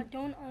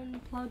 Don't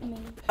unplug me.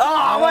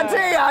 Oh, but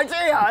Gia,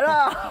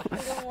 no. A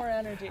little more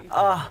energy.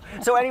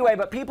 So anyway,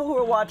 but people who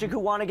are watching who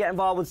want to get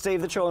involved with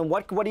Save the Children,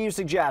 what do you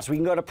suggest? We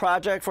can go to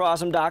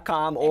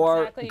projectforawesome.com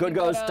or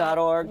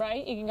goodghost.org.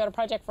 Right, you can go to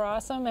Project for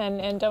Awesome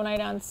and donate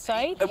on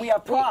site. And we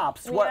have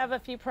props. We have a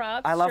few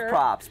props. I love sure.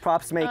 props.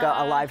 Props make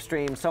a live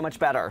stream so much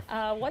better.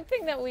 One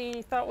thing that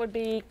we thought would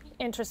be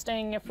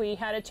interesting if we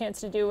had a chance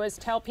to do is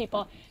tell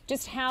people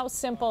just how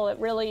simple it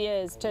really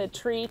is to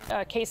treat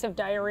a case of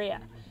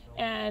diarrhea.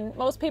 And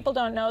most people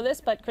don't know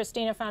this, but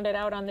Christina found it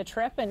out on the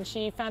trip, and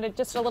she found it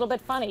just a little bit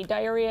funny.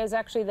 Diarrhea is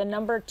actually the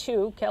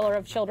 #2 killer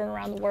of children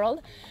around the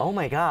world. Oh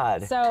my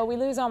God. So we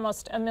lose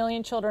almost 1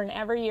 million children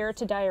every year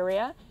to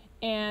diarrhea.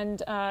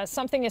 And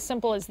something as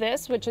simple as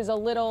this, which is a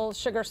little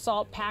sugar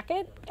salt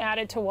packet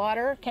added to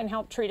water, can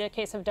help treat a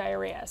case of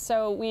diarrhea.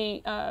 So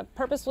we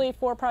purposely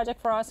for Project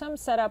for Awesome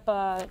set up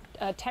a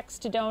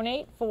text to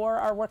donate for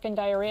our work in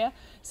diarrhea.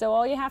 So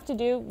all you have to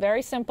do,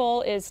 very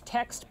simple, is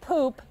text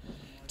poop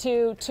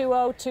to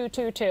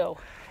 20222.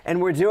 And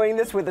we're doing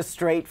this with a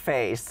straight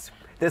face.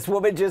 This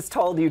woman just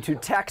told you to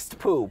text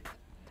poop.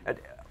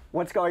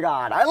 What's going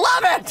on? I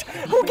love it!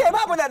 Who came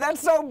up with that? That's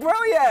so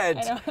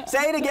brilliant!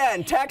 Say it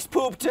again. Text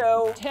poop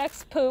to...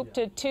 Text poop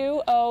to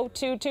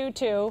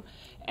 20222,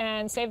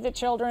 and Save the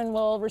Children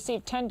will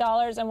receive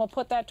 $10, and we'll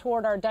put that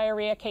toward our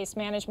diarrhea case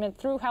management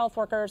through health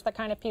workers, the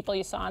kind of people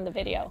you saw in the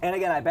video. And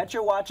again, I bet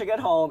you're watching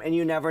at home and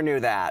you never knew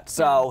that.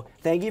 So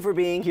thank you for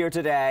being here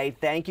today.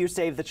 Thank you,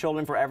 Save the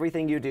Children, for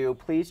everything you do.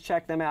 Please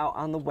check them out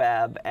on the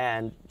web,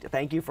 and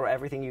thank you for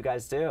everything you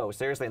guys do.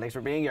 Seriously, thanks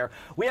for being here.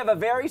 We have a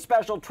very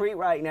special treat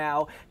right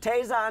now.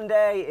 Tay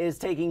Zonde is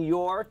taking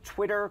your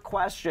Twitter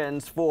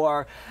questions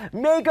for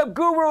makeup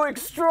guru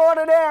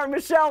extraordinaire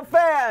Michelle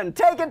Phan.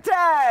 Take it,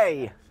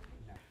 Tay!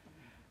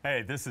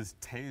 Hey, this is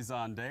Tay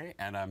Zonde,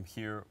 and I'm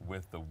here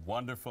with the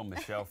wonderful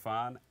Michelle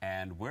Phan,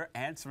 and we're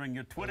answering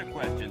your Twitter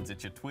questions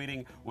that you're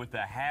tweeting with the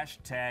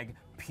hashtag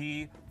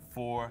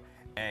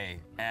P4A.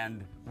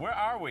 And where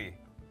are we?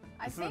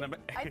 I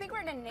think we're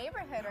in a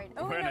neighborhood right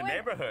now. We're in a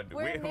neighborhood.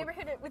 We're in a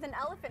neighborhood with an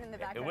elephant in the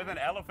background. With an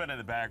elephant in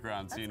the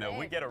background. So, That's you know, we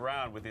great. get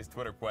around with these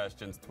Twitter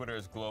questions. Twitter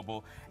is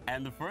global.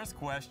 And the first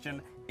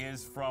question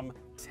is from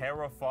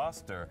Tara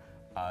Foster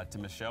to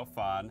Michelle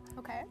Phan.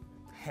 Okay.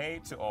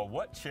 Hey to all,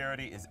 what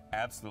charity is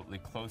absolutely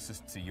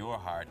closest to your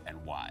heart and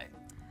why?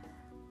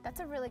 That's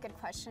a really good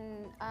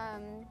question.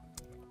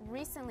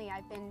 Recently,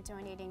 I've been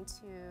donating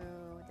to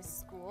the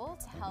school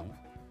to help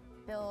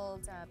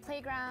build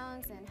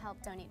playgrounds and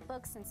help donate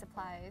books and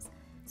supplies.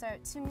 So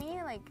to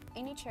me, like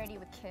any charity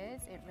with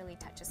kids, it really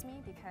touches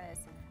me because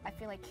I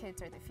feel like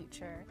kids are the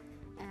future.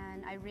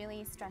 And I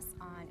really stress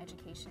on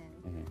education.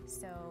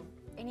 So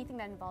anything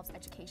that involves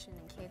education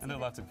and kids. And there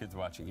are lots of kids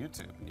watching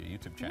YouTube, your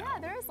YouTube channel. Yeah,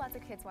 there is lots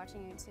of kids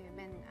watching YouTube.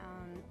 And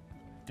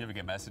do you ever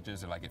get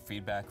messages or like get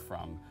feedback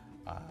from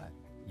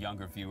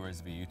younger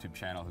viewers of your YouTube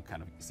channel who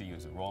kind of see you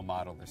as a role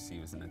model or see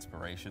you as an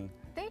inspiration?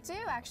 They do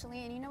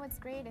actually, and you know what's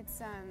great?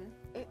 It's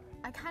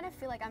I kind of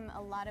feel like I'm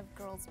a lot of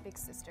girls' big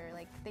sister.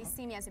 Like they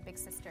see me as a big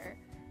sister,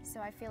 so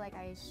I feel like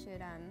I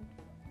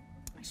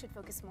should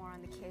focus more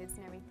on the kids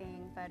and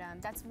everything. But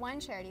that's one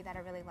charity that I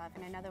really love,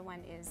 and another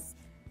one is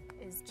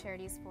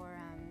charities for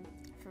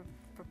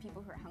for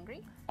people who are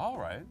hungry. All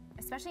right.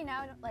 Especially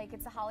now, like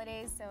it's the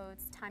holidays, so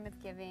it's time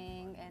of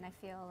giving, and I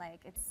feel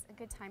like it's a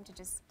good time to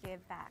just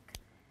give back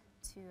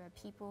to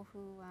people who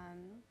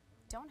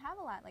don't have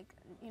a lot, like,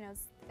 you know,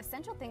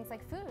 essential things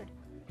like food.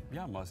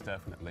 Yeah, most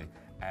definitely.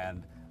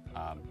 And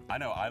I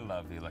know I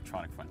love the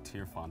Electronic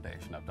Frontier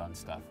Foundation. I've done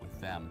stuff with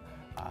them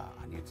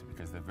on YouTube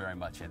because they're very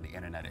much in the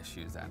internet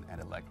issues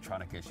and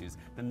electronic issues.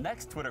 The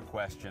next Twitter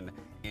question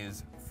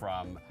is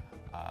from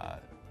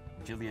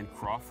Jillian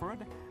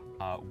Crawford.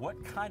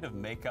 What kind of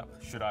makeup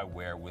should I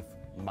wear with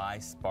my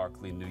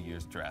sparkly New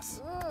Year's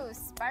dress? Ooh,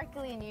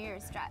 sparkly New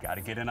Year's dress. Got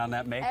to get in on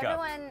that makeup.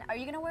 Everyone, are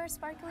you gonna wear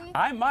sparkly?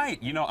 I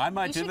might. You know, I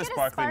might do the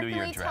sparkly New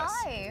Year's dress.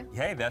 Tie.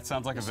 Hey, that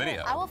sounds like a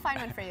video. I will find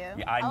one for you.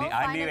 Yeah,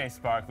 I need a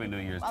sparkly New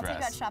Year's dress. I'll take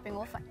you out shopping.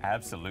 We'll find.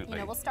 Absolutely. You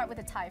know, we'll start with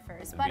a tie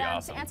first. That'd But be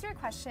awesome. To answer your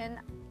question,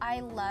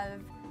 I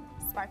love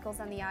sparkles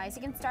on the eyes.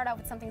 You can start out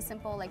with something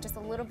simple, like just a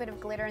little bit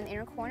of glitter in the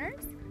inner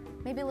corners.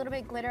 Maybe a little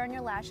bit of glitter on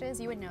your lashes.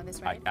 You would know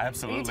this, right?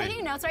 Absolutely. Are you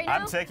taking notes right now?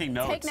 I'm taking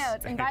notes. Take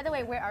notes. And by the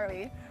way, where are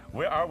we?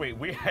 Where are we?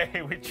 We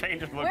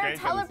changed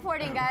locations. We're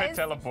teleporting, guys. We're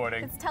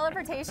teleporting. It's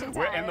teleportation time.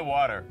 We're in the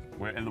water.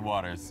 We're in the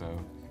water, so.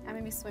 I'm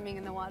gonna be swimming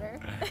in the water.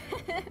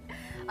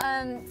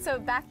 So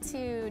back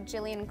to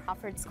Jillian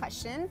Crawford's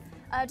question.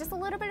 Just a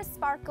little bit of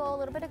sparkle, a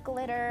little bit of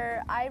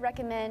glitter. I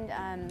recommend,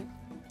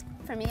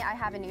 for me, I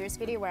have a New Year's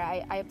video where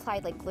I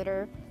applied like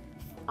glitter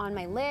on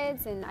my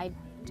lids and I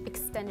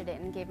extended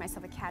it and gave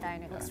myself a cat eye,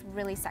 and it looks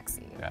really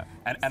sexy. Yeah,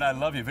 and I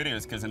love your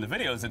videos because in the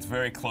videos it's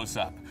very close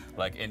up.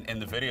 Like in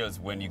the videos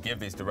when you give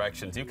these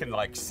directions, you can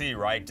like see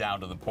right down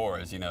to the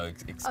pores. You know,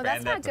 expand. Oh,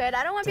 that's not good.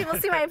 I don't want people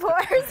to see my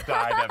pores. The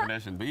high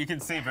definition, but you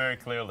can see very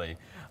clearly.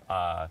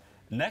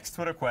 Next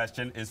Twitter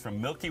question is from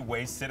Milky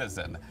Way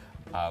Citizen.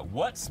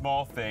 What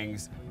small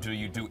things do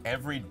you do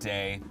every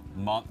day,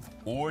 month,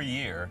 or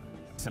year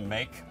to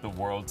make the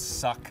world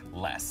suck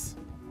less?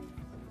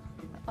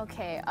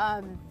 Okay,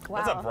 wow.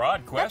 That's a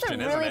broad question,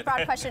 That's a really isn't it?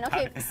 broad question.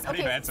 Okay, how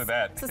do you answer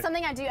that? So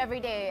something I do every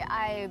day,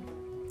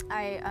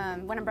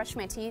 when I'm brushing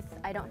my teeth,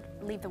 I don't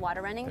leave the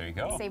water running. There you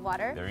go. Save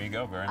water. There you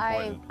go, very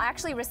important. I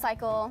actually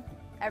recycle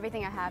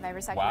everything I have. I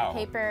recycle my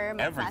paper,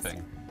 my plastic.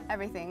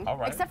 Everything. All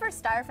right. Except for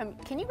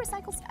styrofoam. Can you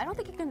recycle? I don't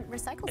think you can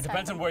recycle styrofoam. It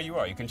depends on where you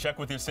are. You can check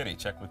with your city,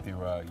 check with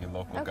your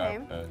local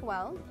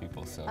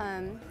people. So.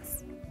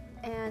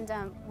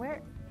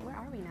 Where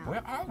are we now?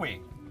 Where are we?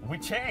 We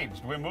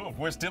changed. We moved.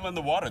 We're still in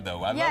the water,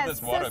 though. I love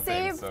this water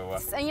thing. So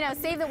you know,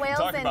 save the whales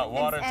talking about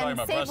water, and talking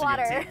about save brushing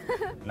water.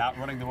 your teeth. Not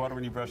running the water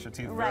when you brush your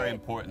teeth. Very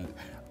important.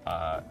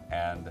 What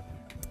do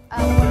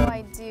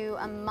I do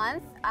a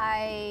month?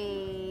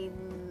 I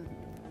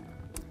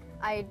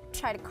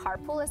try to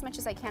carpool as much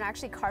as I can. I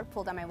actually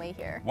carpooled on my way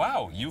here.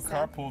 Wow, you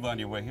carpooled on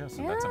your way here,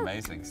 so that's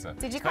amazing. So,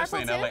 did you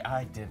especially carpool in LA, too?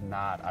 I did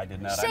not. I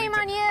did not. Shame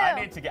on you.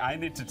 I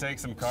need to take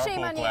some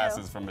carpool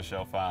classes from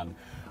Michelle Phan.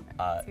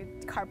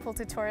 Carpool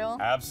tutorial.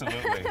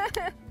 Absolutely.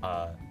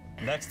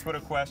 Next Twitter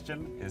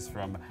question is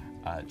from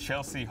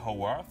Chelsea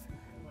Haworth.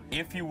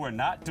 If you were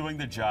not doing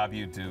the job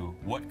you do,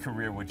 what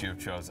career would you have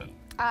chosen?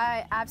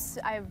 I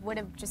would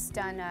have just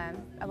done,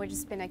 I would have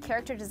just been a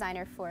character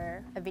designer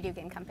for a video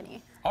game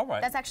company. All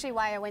right. That's actually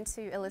why I went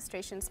to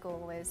illustration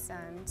school, was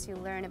to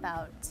learn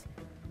about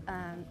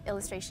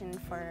illustration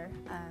for,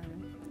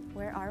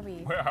 where are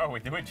we? Where are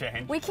we? Did we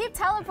change? We keep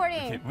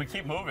teleporting. We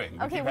keep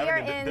moving. Okay, we keep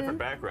having in a different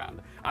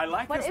background. I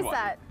like this one. What is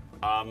that?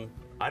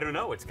 I don't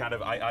know. It's kind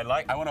of, I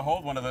want to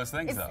hold one of those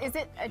things, though. Is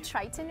it a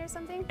Triton or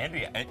something?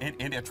 India.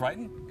 India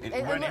Triton?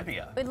 We're in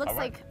India. It looks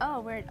like,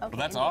 we're, okay. Well,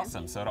 that's India.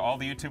 awesome. So to all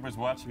the YouTubers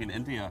watching in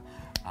India,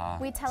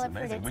 we teleported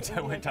to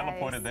India, we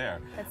teleported there.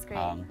 That's great.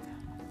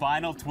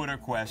 Final Twitter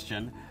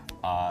question.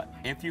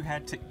 If you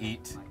had to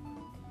eat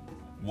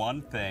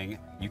one thing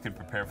you could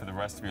prepare for the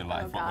rest of your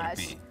life, what would it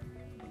be?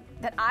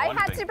 That I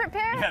had to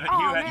prepare?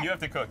 Yeah, you have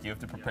to cook. You have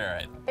to prepare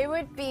it. It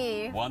would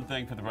be one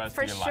thing for the rest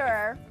of your life. For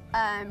sure,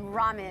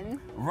 ramen.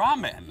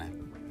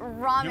 Ramen?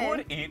 Ramen. You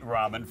would eat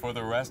ramen for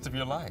the rest of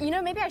your life. You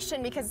know, maybe I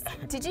shouldn't, because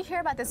did you hear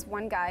about this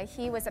one guy?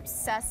 He was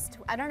obsessed,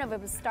 I don't know if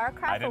it was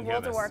StarCraft or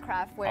World of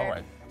Warcraft,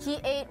 where he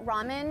ate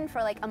ramen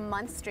for like a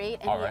month straight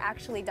and he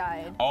actually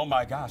died. Oh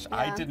my gosh,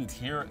 I didn't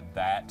hear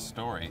that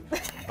story,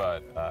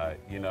 but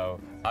you know,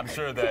 I'm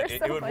sure that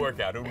it would work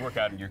out. It would work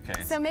out in your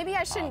case. So maybe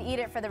I shouldn't eat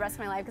it for the rest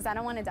of my life because I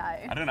don't want to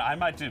die. I don't know. I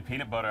might do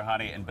peanut butter,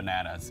 honey, and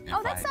bananas.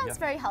 Oh, that sounds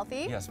very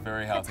healthy. Yes,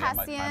 very healthy.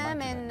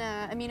 Potassium and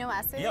amino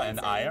acids. Yeah, and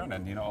iron,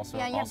 and you know, also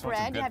you have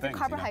bread, you have your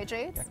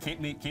carbohydrates. You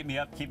know.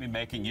 Keep me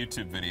making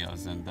YouTube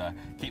videos, and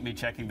keep me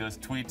checking those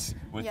tweets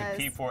with the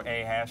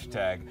P4A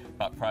hashtag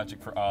about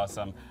Project for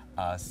Awesome.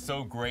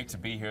 So great to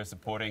be here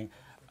supporting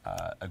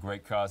a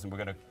great cause, and we're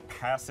going to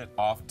pass it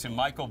off to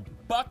Michael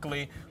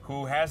Buckley,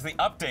 who has the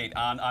update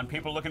on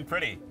people looking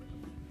pretty.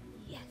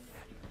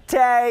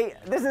 Tay,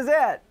 this is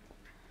it.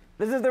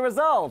 This is the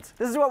result.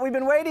 This is what we've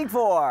been waiting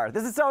for.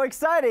 This is so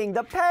exciting,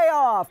 the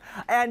payoff.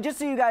 And just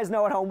so you guys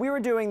know at home, we were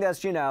doing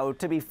this, you know,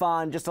 to be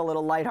fun, just a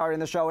little lighthearted in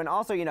the show. And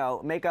also, you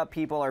know, makeup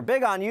people are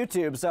big on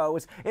YouTube, so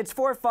it's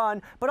for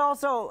fun. But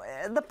also,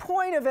 the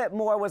point of it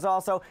more was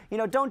also, you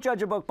know, don't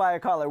judge a book by a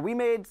color.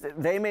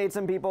 They made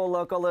some people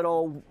look a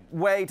little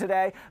way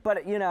today,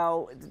 but, you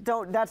know,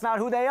 that's not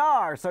who they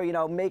are. So, you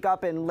know,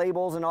 makeup and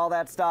labels and all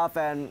that stuff.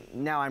 And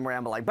now I'm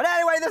rambling. But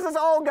anyway, this is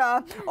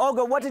Olga.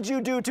 Olga, what did you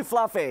do to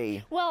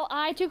Fluffy? Well,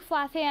 I took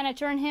Fluffy and I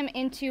turned him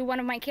into one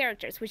of my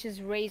characters, which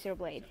is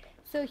Razorblade.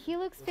 So he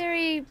looks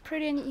very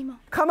pretty and emo.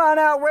 Come on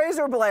out,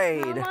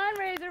 Razorblade. Come on,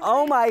 Razorblade.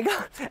 Oh my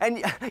God!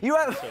 And you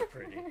have so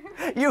pretty.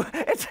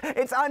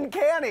 It's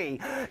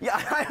uncanny.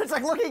 Yeah, it's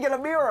like looking in a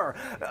mirror.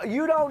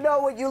 You don't know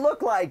what you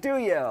look like, do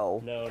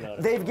you? No.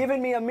 They've given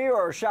me a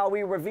mirror. Shall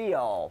we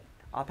reveal?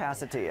 I'll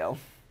pass it to you.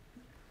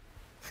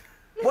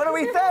 What do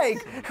we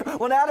think?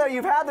 Well, now that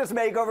you've had this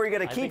makeover, you're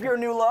gonna keep your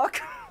new look?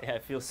 Yeah,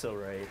 it feels so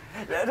right.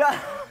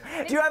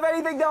 Do you have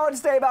anything though to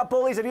say about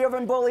bullies? Have you ever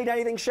been bullied?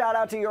 Anything? Shout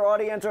out to your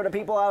audience or to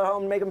people out at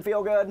home to make them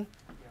feel good?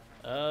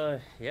 Yeah,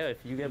 if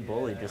you get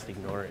bullied, just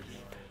ignore it.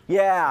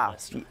 Yeah,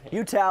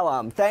 you tell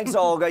them. Thanks,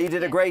 Olga. You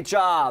did a great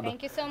job.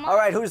 Thank you so much. All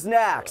right, who's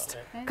next?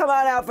 Come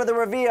on out for the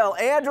reveal.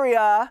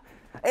 Andrea,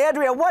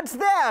 what's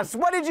this?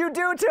 What did you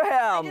do to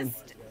him?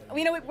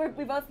 You know,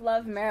 we both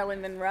love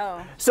Marilyn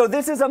Monroe. So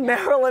this is a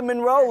Marilyn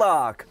Monroe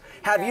look.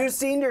 Have you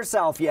seen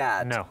yourself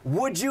yet? No.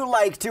 Would you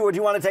like to, or do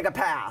you want to take a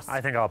pass?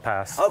 I think I'll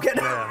pass. Okay.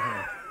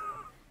 Yeah.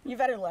 You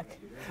better look.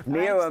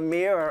 Mirror,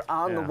 mirror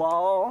on the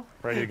wall.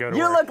 Ready to go to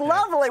You work. look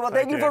lovely. Well,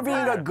 thank you for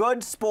being a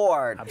good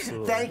sport.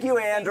 Absolutely. Thank you,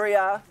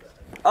 Andrea.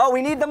 Oh,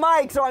 we need the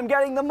mic, so I'm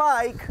getting the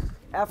mic.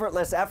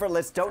 Effortless,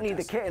 effortless. Don't need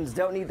the kittens,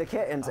 don't need the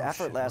kittens.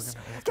 Effortless.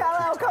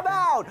 Kal-El, come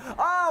out!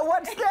 Oh,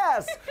 what's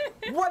this?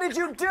 What did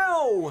you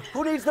do?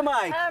 Who needs the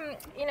mic?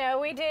 You know,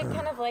 we did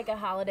kind of like a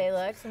holiday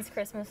look since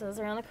Christmas is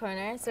around the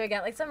corner. So we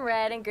got like some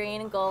red and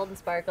green and gold and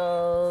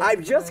sparkles.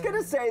 I'm just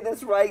gonna say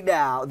this right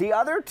now. The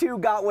other two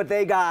got what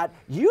they got.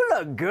 You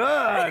look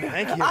good.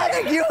 Thank you. I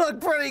think you look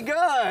pretty good.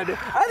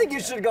 I think you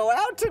should go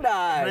out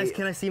tonight.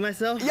 Can I see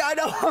myself? Yeah, I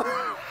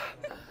know.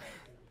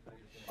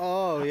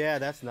 Oh, yeah,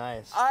 that's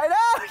nice. I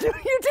know!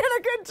 You did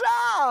a good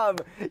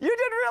job! You did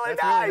really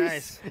That's really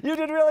nice. You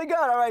did really good.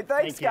 All right,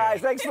 thanks, Thank you.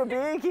 guys. Thanks for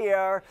being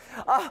here.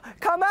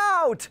 Come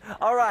out!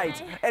 All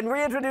right, and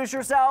reintroduce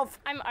yourself.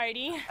 I'm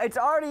Artie. It's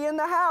Artie in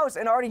the house.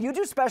 And Artie, you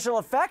do special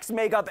effects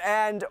makeup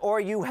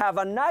or you have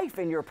a knife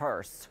in your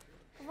purse.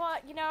 Well,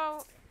 you know,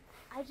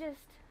 I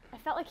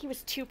felt like he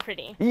was too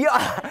pretty.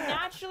 Yeah.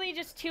 Naturally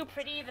just too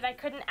pretty that I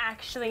couldn't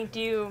actually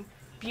do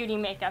beauty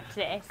makeup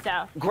today,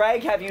 so.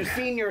 Greg, have you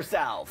seen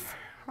yourself?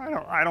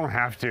 I don't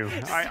have to.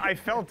 I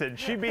felt it.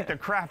 She beat the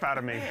crap out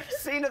of me.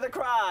 Scene of the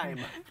crime.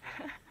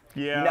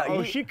 Yeah.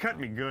 No, she cut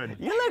me good.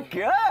 You look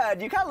good.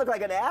 You kind of look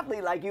like an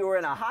athlete, like you were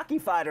in a hockey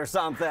fight or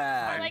something.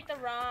 I like the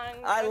wrong.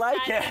 I like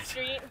side of it. the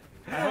street.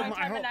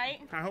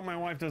 I hope my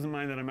wife doesn't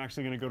mind that I'm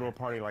actually going to go to a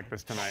party like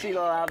this tonight. She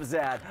loves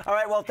it. All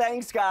right, well,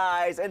 thanks,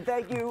 guys. And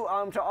thank you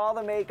to all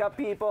the makeup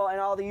people and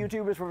all the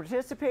YouTubers for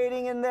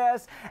participating in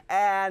this.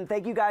 And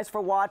thank you guys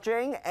for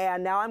watching.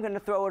 And now I'm going to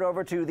throw it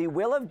over to the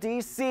Will of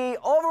DC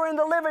over in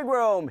the living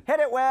room. Hit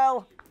it,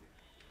 Will.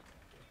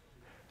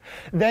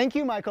 Thank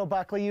you, Michael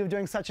Buckley. You're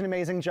doing such an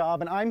amazing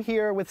job. And I'm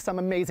here with some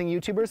amazing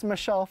YouTubers,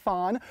 Michelle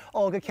Phan,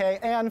 Olga K,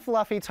 and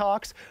Fluffy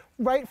Talks,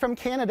 right from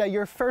Canada.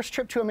 Your first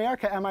trip to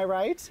America, am I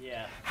right?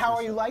 Yeah. How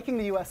are you liking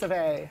the US of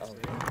A? Oh,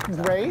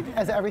 yeah. Great?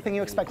 Is it everything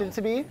you expected it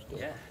to be?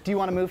 Yeah. Do you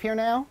want to move here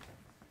now?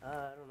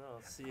 I don't know.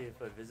 I'll see if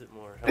I visit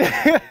more.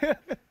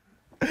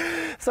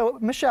 So,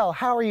 Michelle,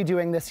 how are you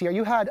doing this year?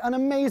 You had an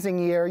amazing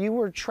year. You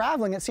were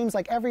traveling, it seems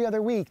like, every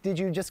other week. Did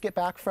you just get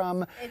back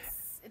from...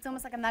 It's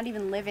almost like I'm not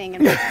even living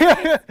in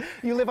my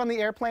You live on the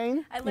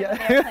airplane? I live on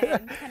the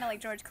airplane, kind of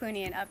like George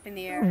Clooney and up in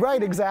the air.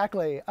 Right,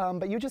 exactly.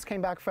 But you just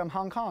came back from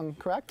Hong Kong,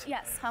 correct?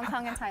 Yes, Hong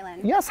Kong and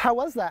Thailand. Yes, how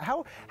was that?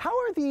 How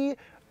are the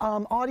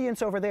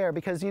audience over there?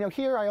 Because, you know,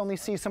 here I only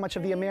see so much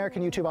of the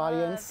American YouTube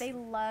audience. They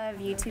love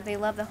YouTube. They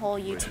love the whole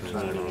YouTube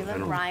community. They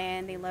love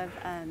Ryan. They love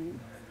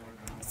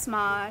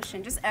Smosh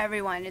and just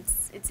everyone.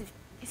 It's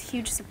a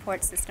huge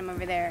support system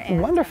over there. And,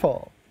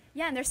 wonderful.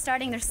 Yeah, and they're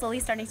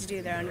slowly starting to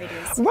do their own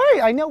videos.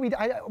 Right, I know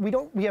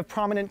we have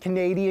prominent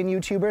Canadian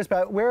YouTubers,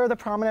 but where are the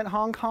prominent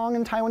Hong Kong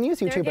and Taiwanese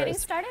YouTubers? They're getting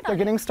started. They're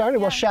getting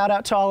started. Well, shout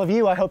out to all of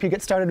you. I hope you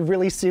get started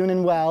really soon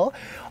and well.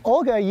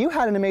 Olga, you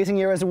had an amazing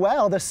year as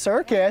well. The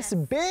Circus,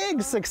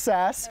 big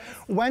success.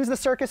 When's the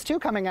Circus 2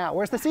 coming out?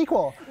 Where's the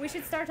sequel? We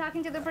should start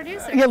talking to the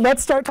producers. Yeah,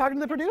 let's start talking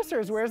to the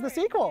producers. Where's the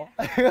sequel?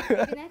 Maybe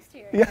next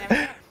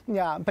year.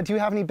 Yeah, but do you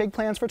have any big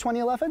plans for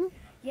 2011?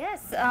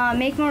 Yes,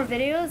 make more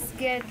videos,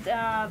 get,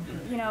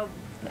 you know,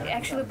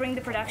 actually bring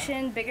the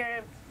production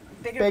bigger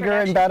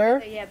and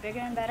better? Yeah, bigger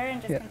and better, and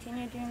just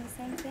continue doing the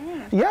same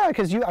thing. Yeah,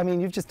 because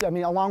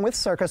along with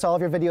Circus, all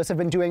of your videos have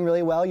been doing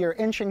really well. You're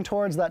inching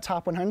towards that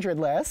top 100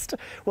 list.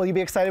 Will you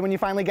be excited when you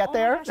finally get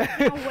there? Gosh, I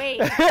can't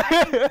wait.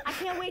 I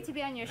can't wait to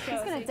be on your show.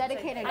 She's going to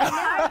dedicate an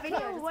I video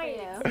can't wait.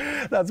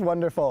 That's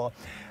wonderful.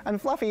 And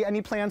Fluffy,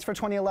 any plans for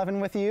 2011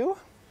 with you?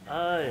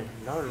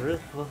 Not really.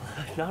 Well,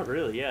 not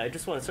really. Yeah, I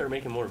just want to start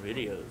making more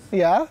videos.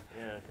 Yeah?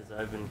 Yeah, because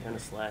I've been kind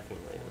of slacking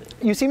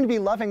lately. You seem to be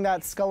loving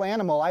that skull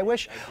animal. I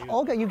wish,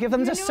 Olga, you give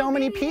them to so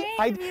many people.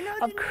 I'm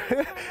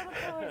gonna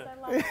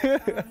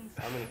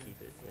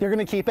keep it. You're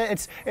gonna keep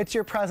it? It's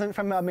your present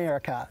from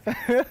America.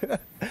 Yeah,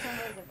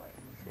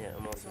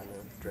 I'm also gonna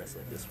dress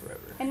like this forever.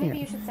 And maybe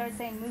you should start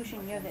saying moosh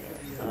in your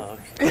videos. Oh,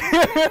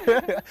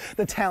 okay.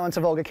 The talents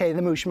of Olga K,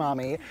 the moosh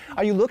mommy.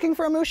 Are you looking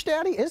for a moosh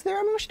daddy? Is there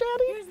a moosh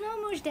daddy? There's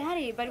no moosh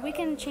daddy, but we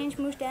can change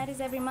moosh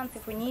daddies every month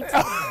if we need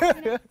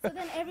to. So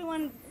then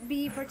everyone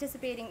be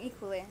participating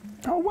equally.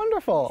 Oh,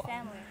 wonderful.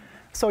 Family.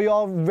 So you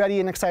all ready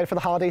and excited for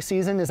the holiday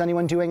season? Is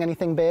anyone doing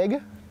anything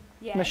big?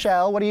 Yes.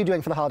 Michelle, what are you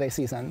doing for the holiday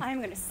season?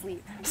 I'm gonna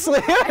sleep.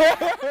 Sleep?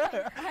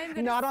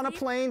 Not on a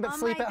plane, but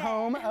sleep at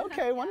home?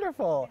 Okay,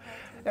 wonderful.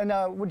 And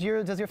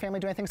does your family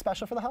do anything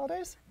special for the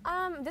holidays?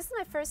 This is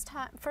my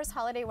first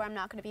holiday where I'm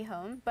not going to be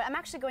home, but I'm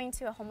actually going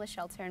to a homeless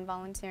shelter and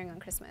volunteering on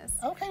Christmas.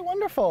 Okay,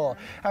 wonderful.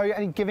 Are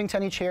you giving to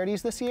any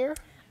charities this year?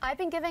 I've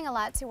been giving a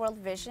lot to World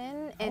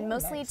Vision and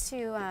mostly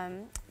to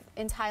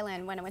in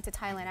Thailand. When I went to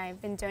Thailand,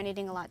 I've been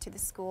donating a lot to the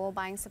school,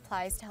 buying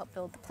supplies to help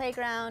build the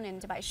playground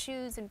and to buy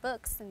shoes and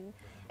books and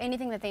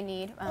anything that they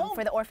need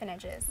for the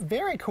orphanages.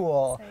 Very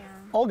cool. So, yeah.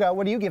 Olga,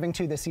 what are you giving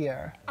to this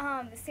year?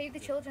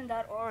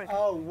 SaveTheChildren.org.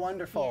 Oh,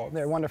 wonderful. Yes.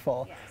 They're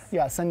wonderful.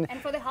 Yes. And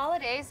for the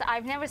holidays,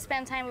 I've never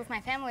spent time with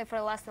my family for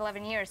the last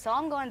 11 years, so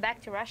I'm going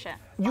back to Russia.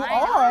 You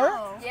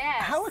are?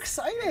 Yes. How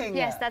exciting.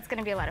 Yes, that's going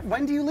to be a lot of fun.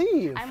 When do you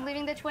leave? I'm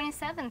leaving the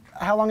 27th.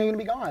 How long are you going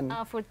to be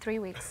gone? For 3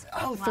 weeks.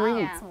 Oh, 3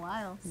 weeks. That's a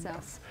while. So.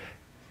 Yes.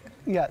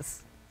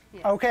 Yes.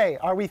 Okay,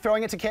 are we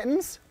throwing it to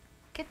kittens?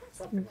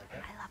 Kittens? I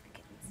love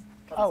kittens.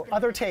 Oh,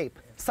 other tape.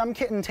 Some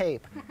kitten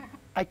tape.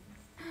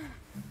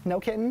 No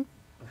kitten?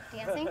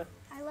 Dancing?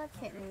 I love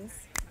kittens.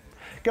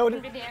 Go to.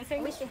 Dancing?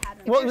 I wish we had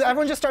Well,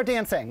 everyone just start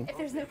dancing. If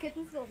there's no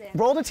kittens, we'll dance.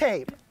 Roll the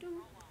tape.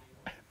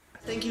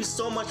 Thank you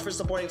so much for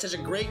supporting such a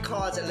great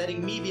cause and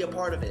letting me be a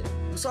part of it.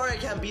 I'm sorry I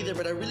can't be there,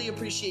 but I really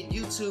appreciate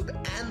YouTube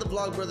and the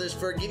Vlogbrothers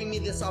for giving me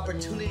this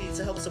opportunity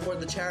to help support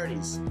the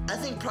charities. I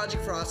think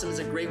Project for Awesome is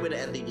a great way to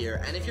end the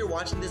year, and if you're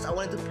watching this, I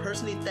wanted to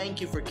personally thank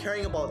you for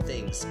caring about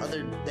things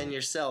other than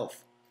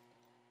yourself.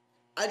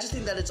 I just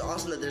think that it's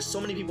awesome that there's so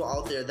many people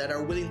out there that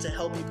are willing to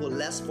help people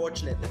less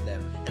fortunate than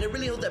them. And I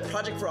really hope that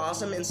Project for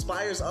Awesome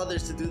inspires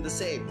others to do the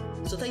same.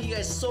 So thank you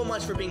guys so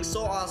much for being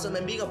so awesome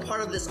and being a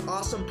part of this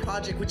awesome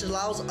project which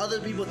allows other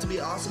people to be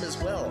awesome as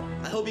well.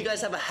 I hope you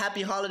guys have a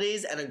happy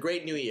holidays and a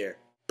great new year.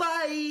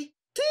 Bye!